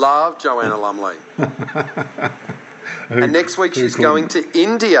 I love Joanna Lumley. And next week she's going to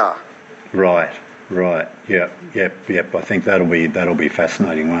India. Right. Yep. I think that'll be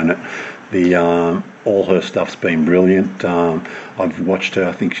fascinating, won't it? All her stuff's been brilliant. I've watched her,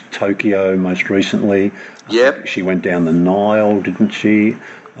 I think, Tokyo most recently. Yep. She went down the Nile, didn't she?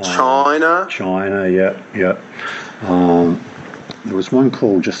 China, yep. There was one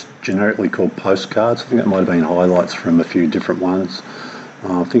generically called Postcards. I think that might have been highlights from a few different ones.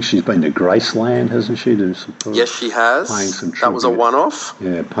 I think she's been to Graceland, hasn't she? Yes, she has. Paying some tribute. That was a one-off.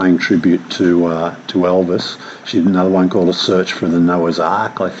 Yeah, paying tribute to Elvis. She did another one called A Search for the Noah's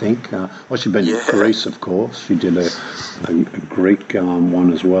Ark, I think. She'd been to Greece, of course. She did a Greek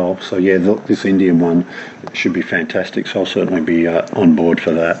one as well. So, yeah, this Indian one should be fantastic. So I'll certainly be on board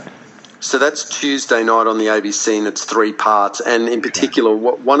for that. So that's Tuesday night on the ABC, and it's 3 parts. And in particular,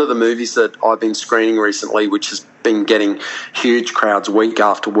 one of the movies that I've been screening recently, which has been getting huge crowds week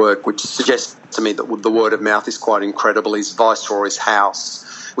after work, which suggests to me that the word of mouth is quite incredible, is Viceroy's House,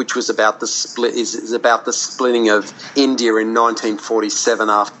 which was about the split is about the splitting of India in 1947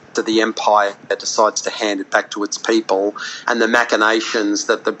 after the empire decides to hand it back to its people, and the machinations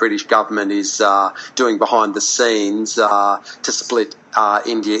that the British government is doing behind the scenes to split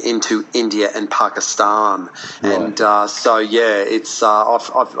India into India and Pakistan. Right. And it's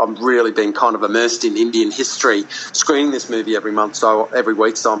I've really been kind of immersed in Indian history, screening this movie every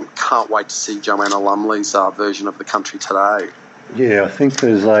week. So I can't wait to see Joanna Lumley's version of The Country Today. Yeah, I think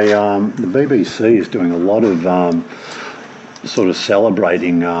there's the BBC is doing a lot of sort of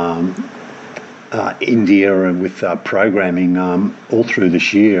celebrating India and with programming all through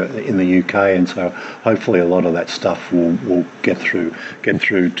this year in the UK, and so hopefully a lot of that stuff will get through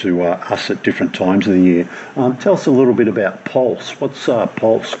to us at different times of the year. Tell us a little bit about Pulse. What's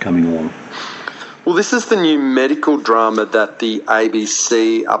Pulse coming along? Well, this is the new medical drama that the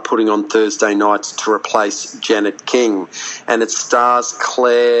ABC are putting on Thursday nights to replace Janet King, and it stars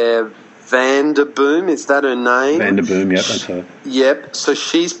Claire Vanderboom. Is that her name? Vanderboom, yep, that's her. Yep. So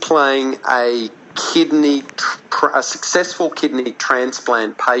she's playing a successful kidney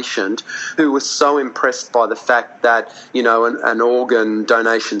transplant patient who was so impressed by the fact that, an organ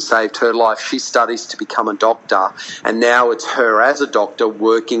donation saved her life. She studies to become a doctor, and now it's her as a doctor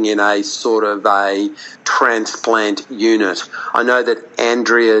working in a sort of a transplant unit. I know that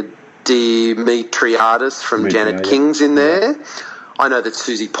Andrea Dimitriadis from Janet King's in there. Yeah. I know that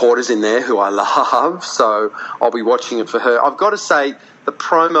Susie Porter's in there, who I love, so I'll be watching it for her. I've got to say, the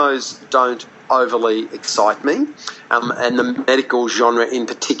promos don't overly excite me, and the medical genre in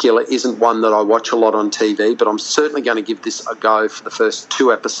particular isn't one that I watch a lot on TV, but I'm certainly going to give this a go for the first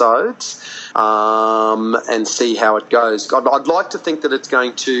 2 episodes and see how it goes. I'd like to think that it's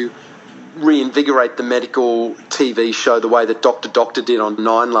going to reinvigorate the medical TV show the way that Doctor did on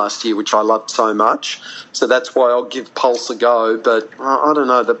 9 last year, which I loved so much. So that's why I'll give Pulse a go. But I don't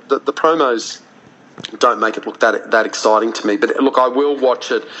know, the promos don't make it look that exciting to me. But look, I will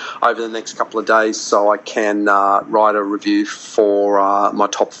watch it over the next couple of days so I can write a review for my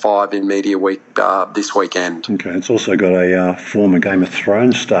top 5 in Media Week this weekend. Okay, it's also got a former Game of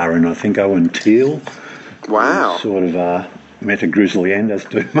Thrones star in, I think, Owen Teale. Wow. Sort of met a grisly end, as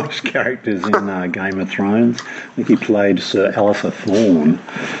do most characters in Game of Thrones. I think he played Sir Alistair Thorne.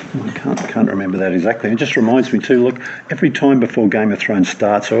 I can't remember that exactly. It just reminds me too, look, every time before Game of Thrones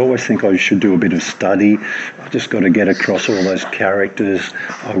starts, I always think I should do a bit of study. I've just got to get across all those characters.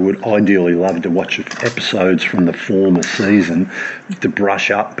 I would ideally love to watch episodes from the former season to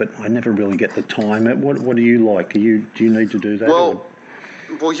brush up, but I never really get the time. What do you like? Do you need to do that?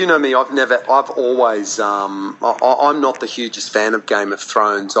 Well, you know me, I've always, I'm not the hugest fan of Game of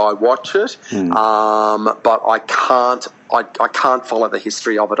Thrones. I watch it, but I can't follow the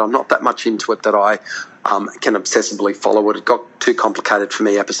history of it. I'm not that much into it that I can obsessively follow it. It got too complicated for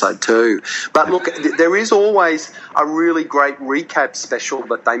me, episode 2. But look, there is always a really great recap special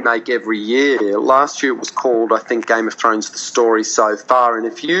that they make every year. Last year it was called, I think, Game of Thrones, The Story So Far. And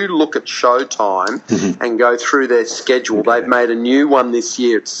if you look at Showtime and go through their schedule, they've made a new one this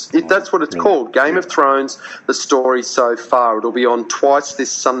year. That's what it's called, Game of Thrones, The Story So Far. It'll be on twice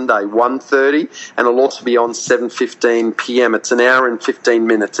this Sunday, 1:30, and it'll also be on 7:15 p.m. It's an hour and 15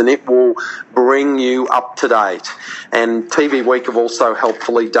 minutes, and it will bring you up to date. And TV Week have also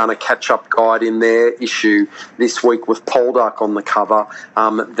helpfully done a catch-up guide in their issue this week with Poldark on the cover.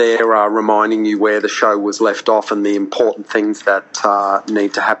 They're reminding you where the show was left off and the important things that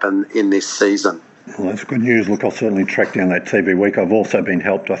need to happen in this season. Well, that's good news. Look, I'll certainly track down that TV Week. I've also been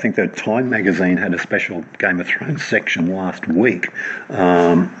helped. I think that Time magazine had a special Game of Thrones section last week,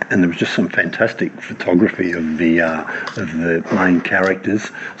 and there was just some fantastic photography of the main characters.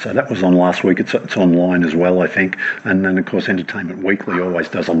 So that was on last week. It's online as well, I think. And then, of course, Entertainment Weekly always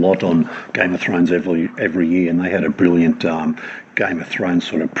does a lot on Game of Thrones every year, and they had a brilliant Game of Thrones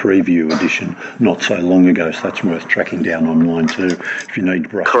sort of preview edition not so long ago, so that's worth tracking down online too if you need to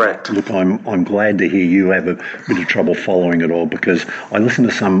brush. Correct. Look, I'm glad to hear you have a bit of trouble following it all, because I listen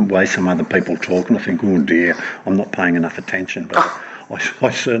to some other people talk and I think, oh dear, I'm not paying enough attention, but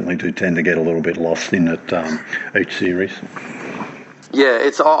I certainly do tend to get a little bit lost in it each series. Yeah,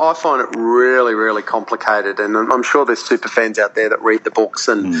 I find it really, really complicated, and I'm sure there's super fans out there that read the books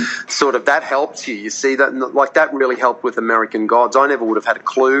and sort of that helps you. You see that, like that really helped with American Gods. I never would have had a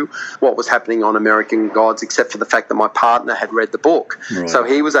clue what was happening on American Gods except for the fact that my partner had read the book. Right. So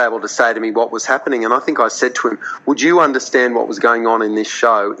he was able to say to me what was happening, and I think I said to him, would you understand what was going on in this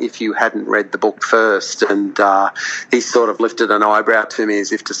show if you hadn't read the book first? And he sort of lifted an eyebrow to me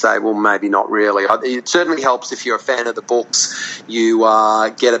as if to say, well, maybe not really. It certainly helps if you're a fan of the books. You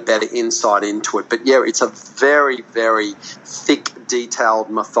get a better insight into it. But yeah, it's a very, very thick, detailed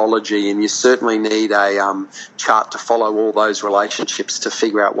mythology, and you certainly need a chart to follow all those relationships to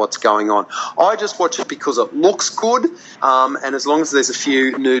figure out what's going on. I just watch it because it looks good, and as long as there's a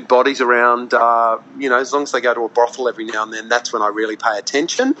few nude bodies around, as long as they go to a brothel every now and then, that's when I really pay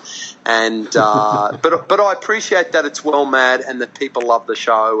attention. And but I appreciate that it's well made and that people love the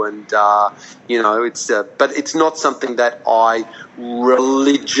show, and but it's not something that I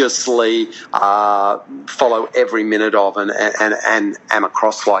religiously follow every minute of and am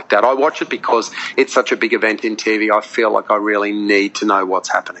across like that. I watch it because it's such a big event in TV. I feel like I really need to know what's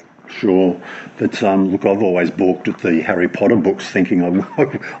happening. Sure. But look, I've always balked at the Harry Potter books, thinking I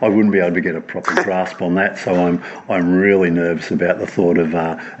wouldn't be able to get a proper grasp on that. So I'm really nervous about the thought of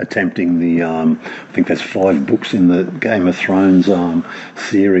attempting the I think there's 5 books in the Game of Thrones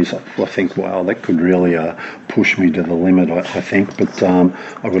series. I think, wow, that could really push me to the limit, I think. But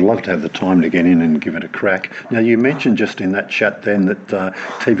I would love to have the time to get in and give it a crack. Now, you mentioned just in that chat then that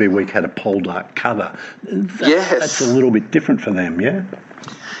TV Week had a poldark cover. Yes. That's a little bit different for them, yeah?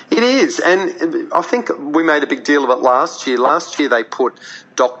 It is, and I think we made a big deal of it last year. Last year they put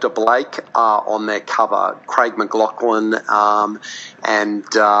Dr. Blake on their cover, Craig McLachlan, and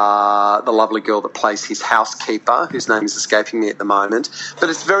the lovely girl that plays his housekeeper, whose name is escaping me at the moment. But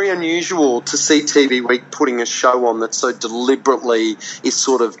it's very unusual to see TV Week putting a show on that so deliberately is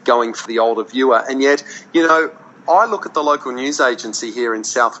sort of going for the older viewer. And yet, I look at the local news agency here in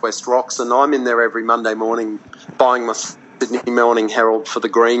Southwest Rocks, and I'm in there every Monday morning buying my Sydney Morning Herald for the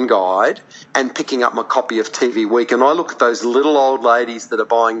Green Guide and picking up my copy of TV Week, and I look at those little old ladies that are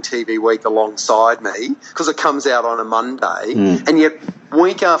buying TV Week alongside me because it comes out on a Monday, and yet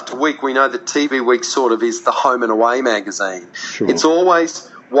week after week we know that TV Week sort of is the home and away magazine. Sure. It's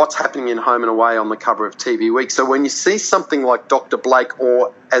always what's happening in home and away on the cover of TV Week. So when you see something like Dr. Blake,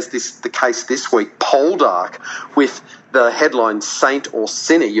 or as the case this week, Poldark, with the headline Saint or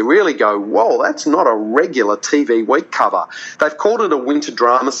Sinner, you really go, whoa, that's not a regular TV Week cover. They've called it a winter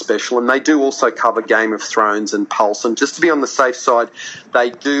drama special, and they do also cover Game of Thrones and Pulse. And just to be on the safe side,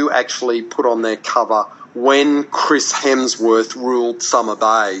 they do actually put on their cover when Chris Hemsworth ruled Summer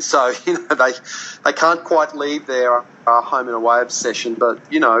Bay. So, they can't quite leave their home and away obsession. But,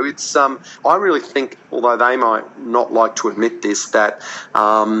 it's I really think, although they might not like to admit this, that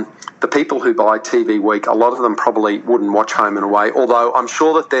the people who buy TV Week, a lot of them probably wouldn't watch home and away, although I'm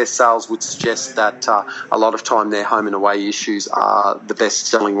sure that their sales would suggest that a lot of time their home and away issues are the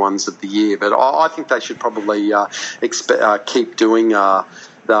best-selling ones of the year. But I think they should probably keep doing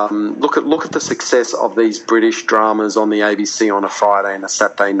look at the success of these British dramas on the ABC on a Friday and a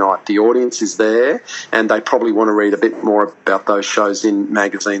Saturday night. The audience is there, and they probably want to read a bit more about those shows in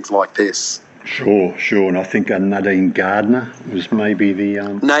magazines like this. Sure. And I think Nadine Gardner was maybe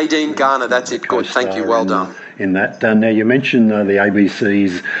the... Nadine Gardner, that's it. Good, thank you, well done. In that. Now, you mentioned the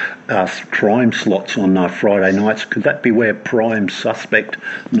ABC's crime slots on Friday nights. Could that be where Prime Suspect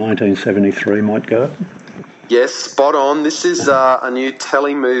 1973 might go? Yes, spot on. This is a new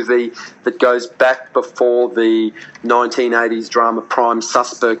telly movie that goes back before the 1980s drama Prime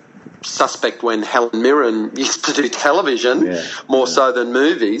Suspect when Helen Mirren used to do television, more so than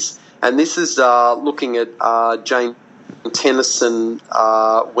movies. And this is looking at Jane Tennyson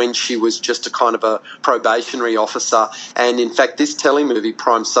when she was just a kind of a probationary officer. And in fact, this telly movie,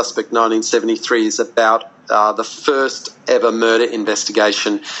 Prime Suspect 1973, is about the first ever murder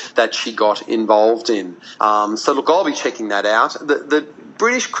investigation that she got involved in. So look, I'll be checking that out. The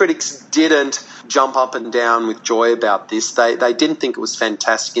British critics didn't jump up and down with joy about this. They didn't think it was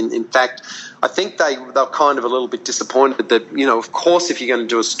fantastic. In fact, I think they're kind of a little bit disappointed that, of course, if you're going to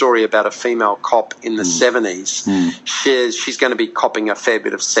do a story about a female cop in the 70s, she's going to be copping a fair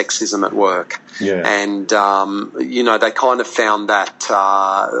bit of sexism at work. Yeah. And, they kind of found that,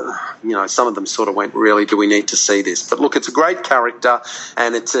 some of them sort of went, really, do we need to see this? But look, it's a great character,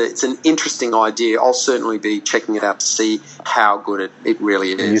 and it's an interesting idea. I'll certainly be checking it out to see how good it really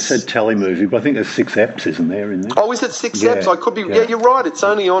really is. And you said telemovie, but I think there's 6 eps, isn't there, in there? Oh, is it 6 eps? I could be... Yeah, you're right. It's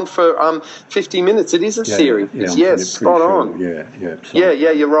only on for 50 minutes. It is a series. Yes, spot on. Yeah. So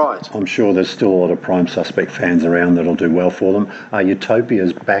you're right. I'm sure there's still a lot of Prime Suspect fans around that'll do well for them.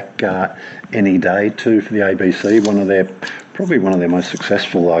 Utopia's back any day too for the ABC. Probably one of their most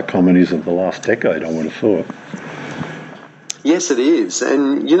successful comedies of the last decade, I would have thought. Yes, it is.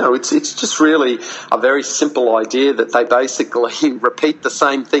 And, you know, it's just really a very simple idea that they basically repeat the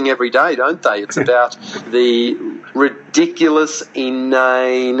same thing every day, don't they? It's about the ridiculous,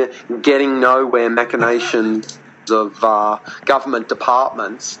 inane, getting nowhere machinations of government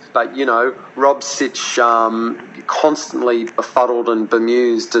departments, but, you know, Rob Sitch constantly befuddled and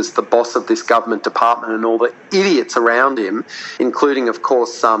bemused as the boss of this government department and all the idiots around him, including, of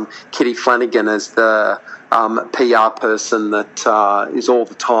course, Kitty Flanagan as the PR person that is all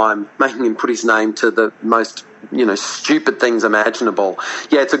the time making him put his name to the most, you know, stupid things imaginable.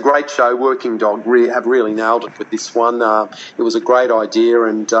 Yeah, it's a great show. Working Dog have really nailed it with this one. It was a great idea,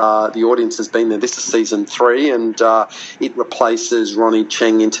 and the audience has been there. This is season 3, and it replaces Ronnie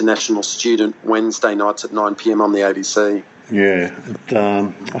Cheng International Student Wednesday nights at 9 p.m. on the ABC. Yeah,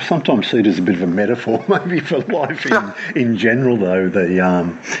 I sometimes see it as a bit of a metaphor, maybe for life in general, though,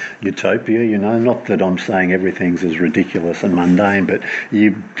 the Utopia, you know, not that I'm saying everything's as ridiculous and mundane, but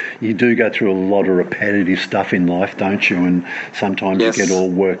you do go through a lot of repetitive stuff in life, don't you? And sometimes you get all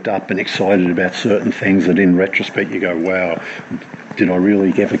worked up and excited about certain things that in retrospect you go, wow, did I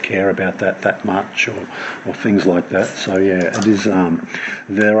really ever care about that much, or things like that? So yeah, it is.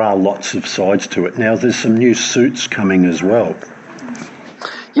 There are lots of sides to it. Now there's some new Suits coming as well.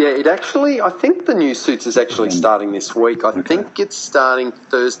 Yeah, I think the new Suits is actually starting this week. I think it's starting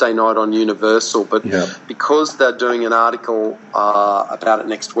Thursday night on Universal, but because they're doing an article about it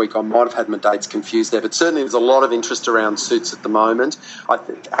next week, I might have had my dates confused there. But certainly there's a lot of interest around Suits at the moment. I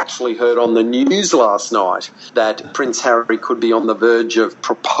actually heard on the news last night that Prince Harry could be on the verge of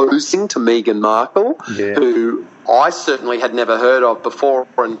proposing to Meghan Markle, who I certainly had never heard of before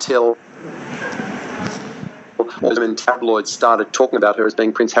until when tabloids started talking about her as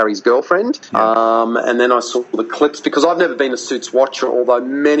being Prince Harry's girlfriend. And then I saw the clips, because I've never been a Suits watcher, although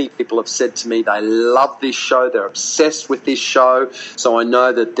many people have said to me they love this show, they're obsessed with this show. So I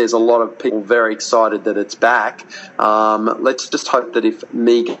know that there's a lot of people very excited that it's back. Let's just hope that if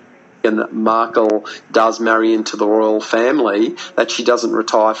Meghan Markle does marry into the royal family, that she doesn't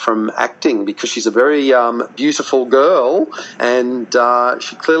retire from acting, because she's a very beautiful girl, and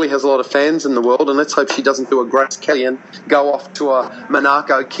she clearly has a lot of fans in the world. And let's hope she doesn't do a Grace Kelly and go off to a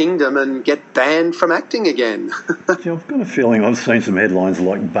Monaco kingdom and get banned from acting again. Yeah, I've got a feeling I've seen some headlines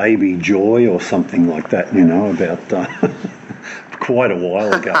like Baby Joy or something like that, you know, about quite a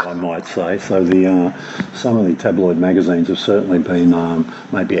while ago, I might say. So some of the tabloid magazines have certainly been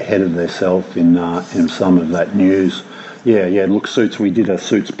maybe ahead of themselves in some of that news. Yeah, look, Suits, we did a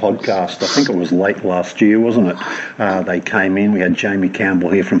Suits podcast, I think it was late last year, wasn't it? They came in, we had Jamie Campbell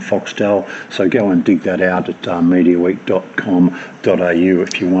here from Foxtel, so go and dig that out at mediaweek.com.au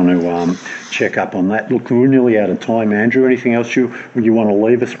if you want to check up on that. Look, we're nearly out of time, Andrew. Anything else you want to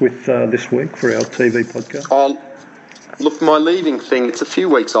leave us with this week for our TV podcast? Look, my leaving thing, it's a few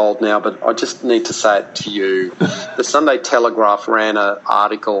weeks old now, but I just need to say it to you. The Sunday Telegraph ran an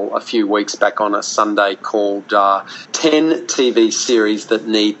article a few weeks back on a Sunday called 10 TV series that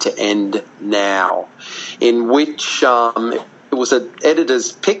need to end now, in which it was an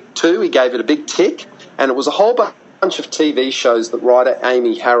editor's pick too. He gave it a big tick, and it was a whole bunch of TV shows that writer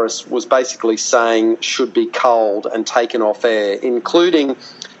Amy Harris was basically saying should be culled and taken off air, including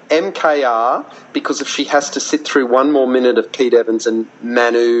MKR, because if she has to sit through one more minute of Pete Evans and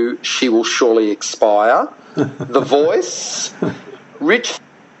Manu, she will surely expire. The Voice, Richard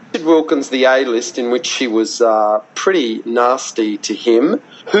Wilkins, the A-List, in which she was pretty nasty to him.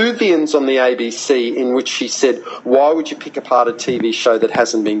 Hoovians on the ABC, in which she said, why would you pick apart a TV show that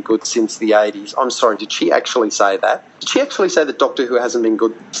hasn't been good since the 80s? I'm sorry, did she actually say that? Did she actually say that Doctor Who hasn't been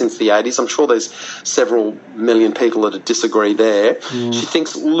good since the 80s? I'm sure there's several million people that disagree there. She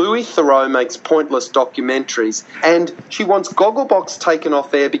thinks Louis Theroux makes pointless documentaries, and she wants Gogglebox taken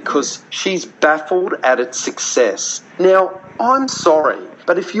off air because she's baffled at its success. Now, I'm sorry,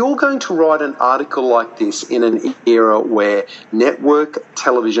 but if you're going to write an article like this in an era where network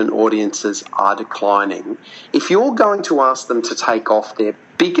television audiences are declining, if you're going to ask them to take off their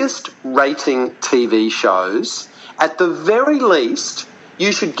biggest rating TV shows, at the very least,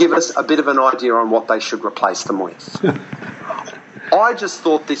 you should give us a bit of an idea on what they should replace them with. I just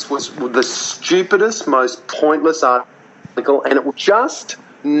thought this was the stupidest, most pointless article, and it was just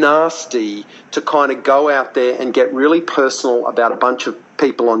nasty to kind of go out there and get really personal about a bunch of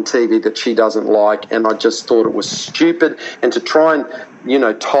people on TV that she doesn't like, and I just thought it was stupid. And to try and, you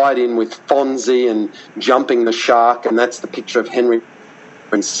know, tie it in with Fonzie and jumping the shark, and that's the picture of Henry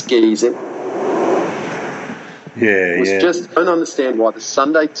and skis. Just don't understand why the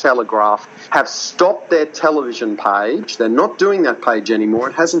Sunday Telegraph have stopped their television page. They're not doing that page anymore.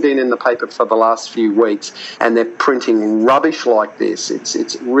 It hasn't been in the paper for the last few weeks, and they're printing rubbish like this.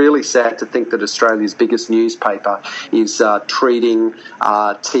 It's really sad to think that Australia's biggest newspaper is treating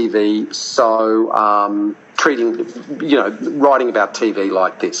TV so writing about TV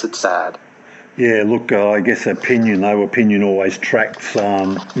like this. It's sad. Yeah, look, I guess opinion always tracks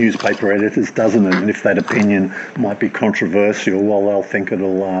newspaper editors, doesn't it? And if that opinion might be controversial, well, they'll think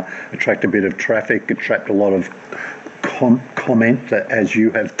it'll attract a bit of traffic, attract a lot of comment, as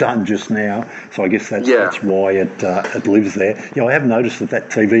you have done just now. So I guess that's why it lives there. Yeah, I have noticed that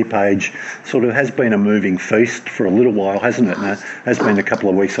TV page sort of has been a moving feast for a little while, hasn't it? Now, it has been a couple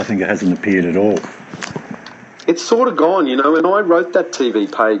of weeks, I think it hasn't appeared at all. It's sort of gone, you know, and I wrote that TV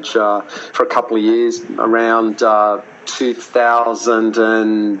page for a couple of years around 2000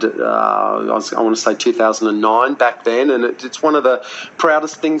 and I want to say 2009 back then, and it's one of the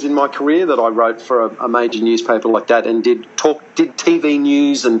proudest things in my career that I wrote for a major newspaper like that, and did TV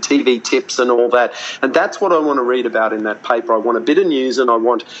news and TV tips and all that. And that's what I want to read about in that paper. I want a bit of news, and I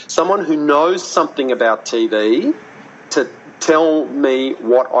want someone who knows something about TV to tell me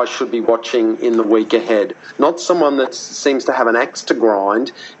what I should be watching in the week ahead. Not someone that seems to have an axe to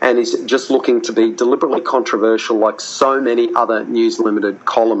grind and is just looking to be deliberately controversial like so many other News Limited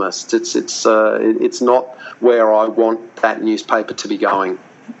columnists. It's not where I want that newspaper to be going.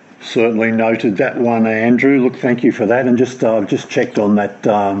 Certainly noted that one, Andrew. Look, thank you for that. And I've just checked on that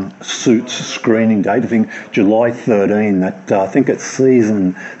Suits screening date. I think July 13. That I think it's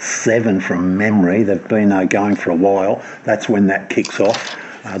season 7 from memory. They've been going for a while. That's when that kicks off.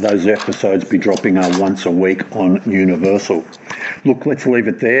 Those episodes be dropping once a week on Universal. Look, let's leave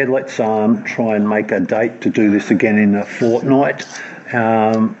it there. Let's try and make a date to do this again in a fortnight.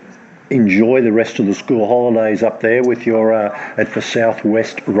 Enjoy the rest of the school holidays up there with your at the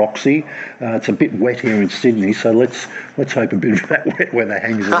Southwest Roxy. It's a bit wet here in Sydney, so let's hope a bit of that wet weather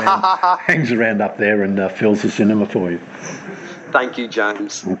hangs around up there and fills the cinema for you. Thank you,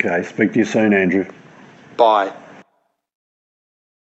 James. Okay, speak to you soon, Andrew. Bye.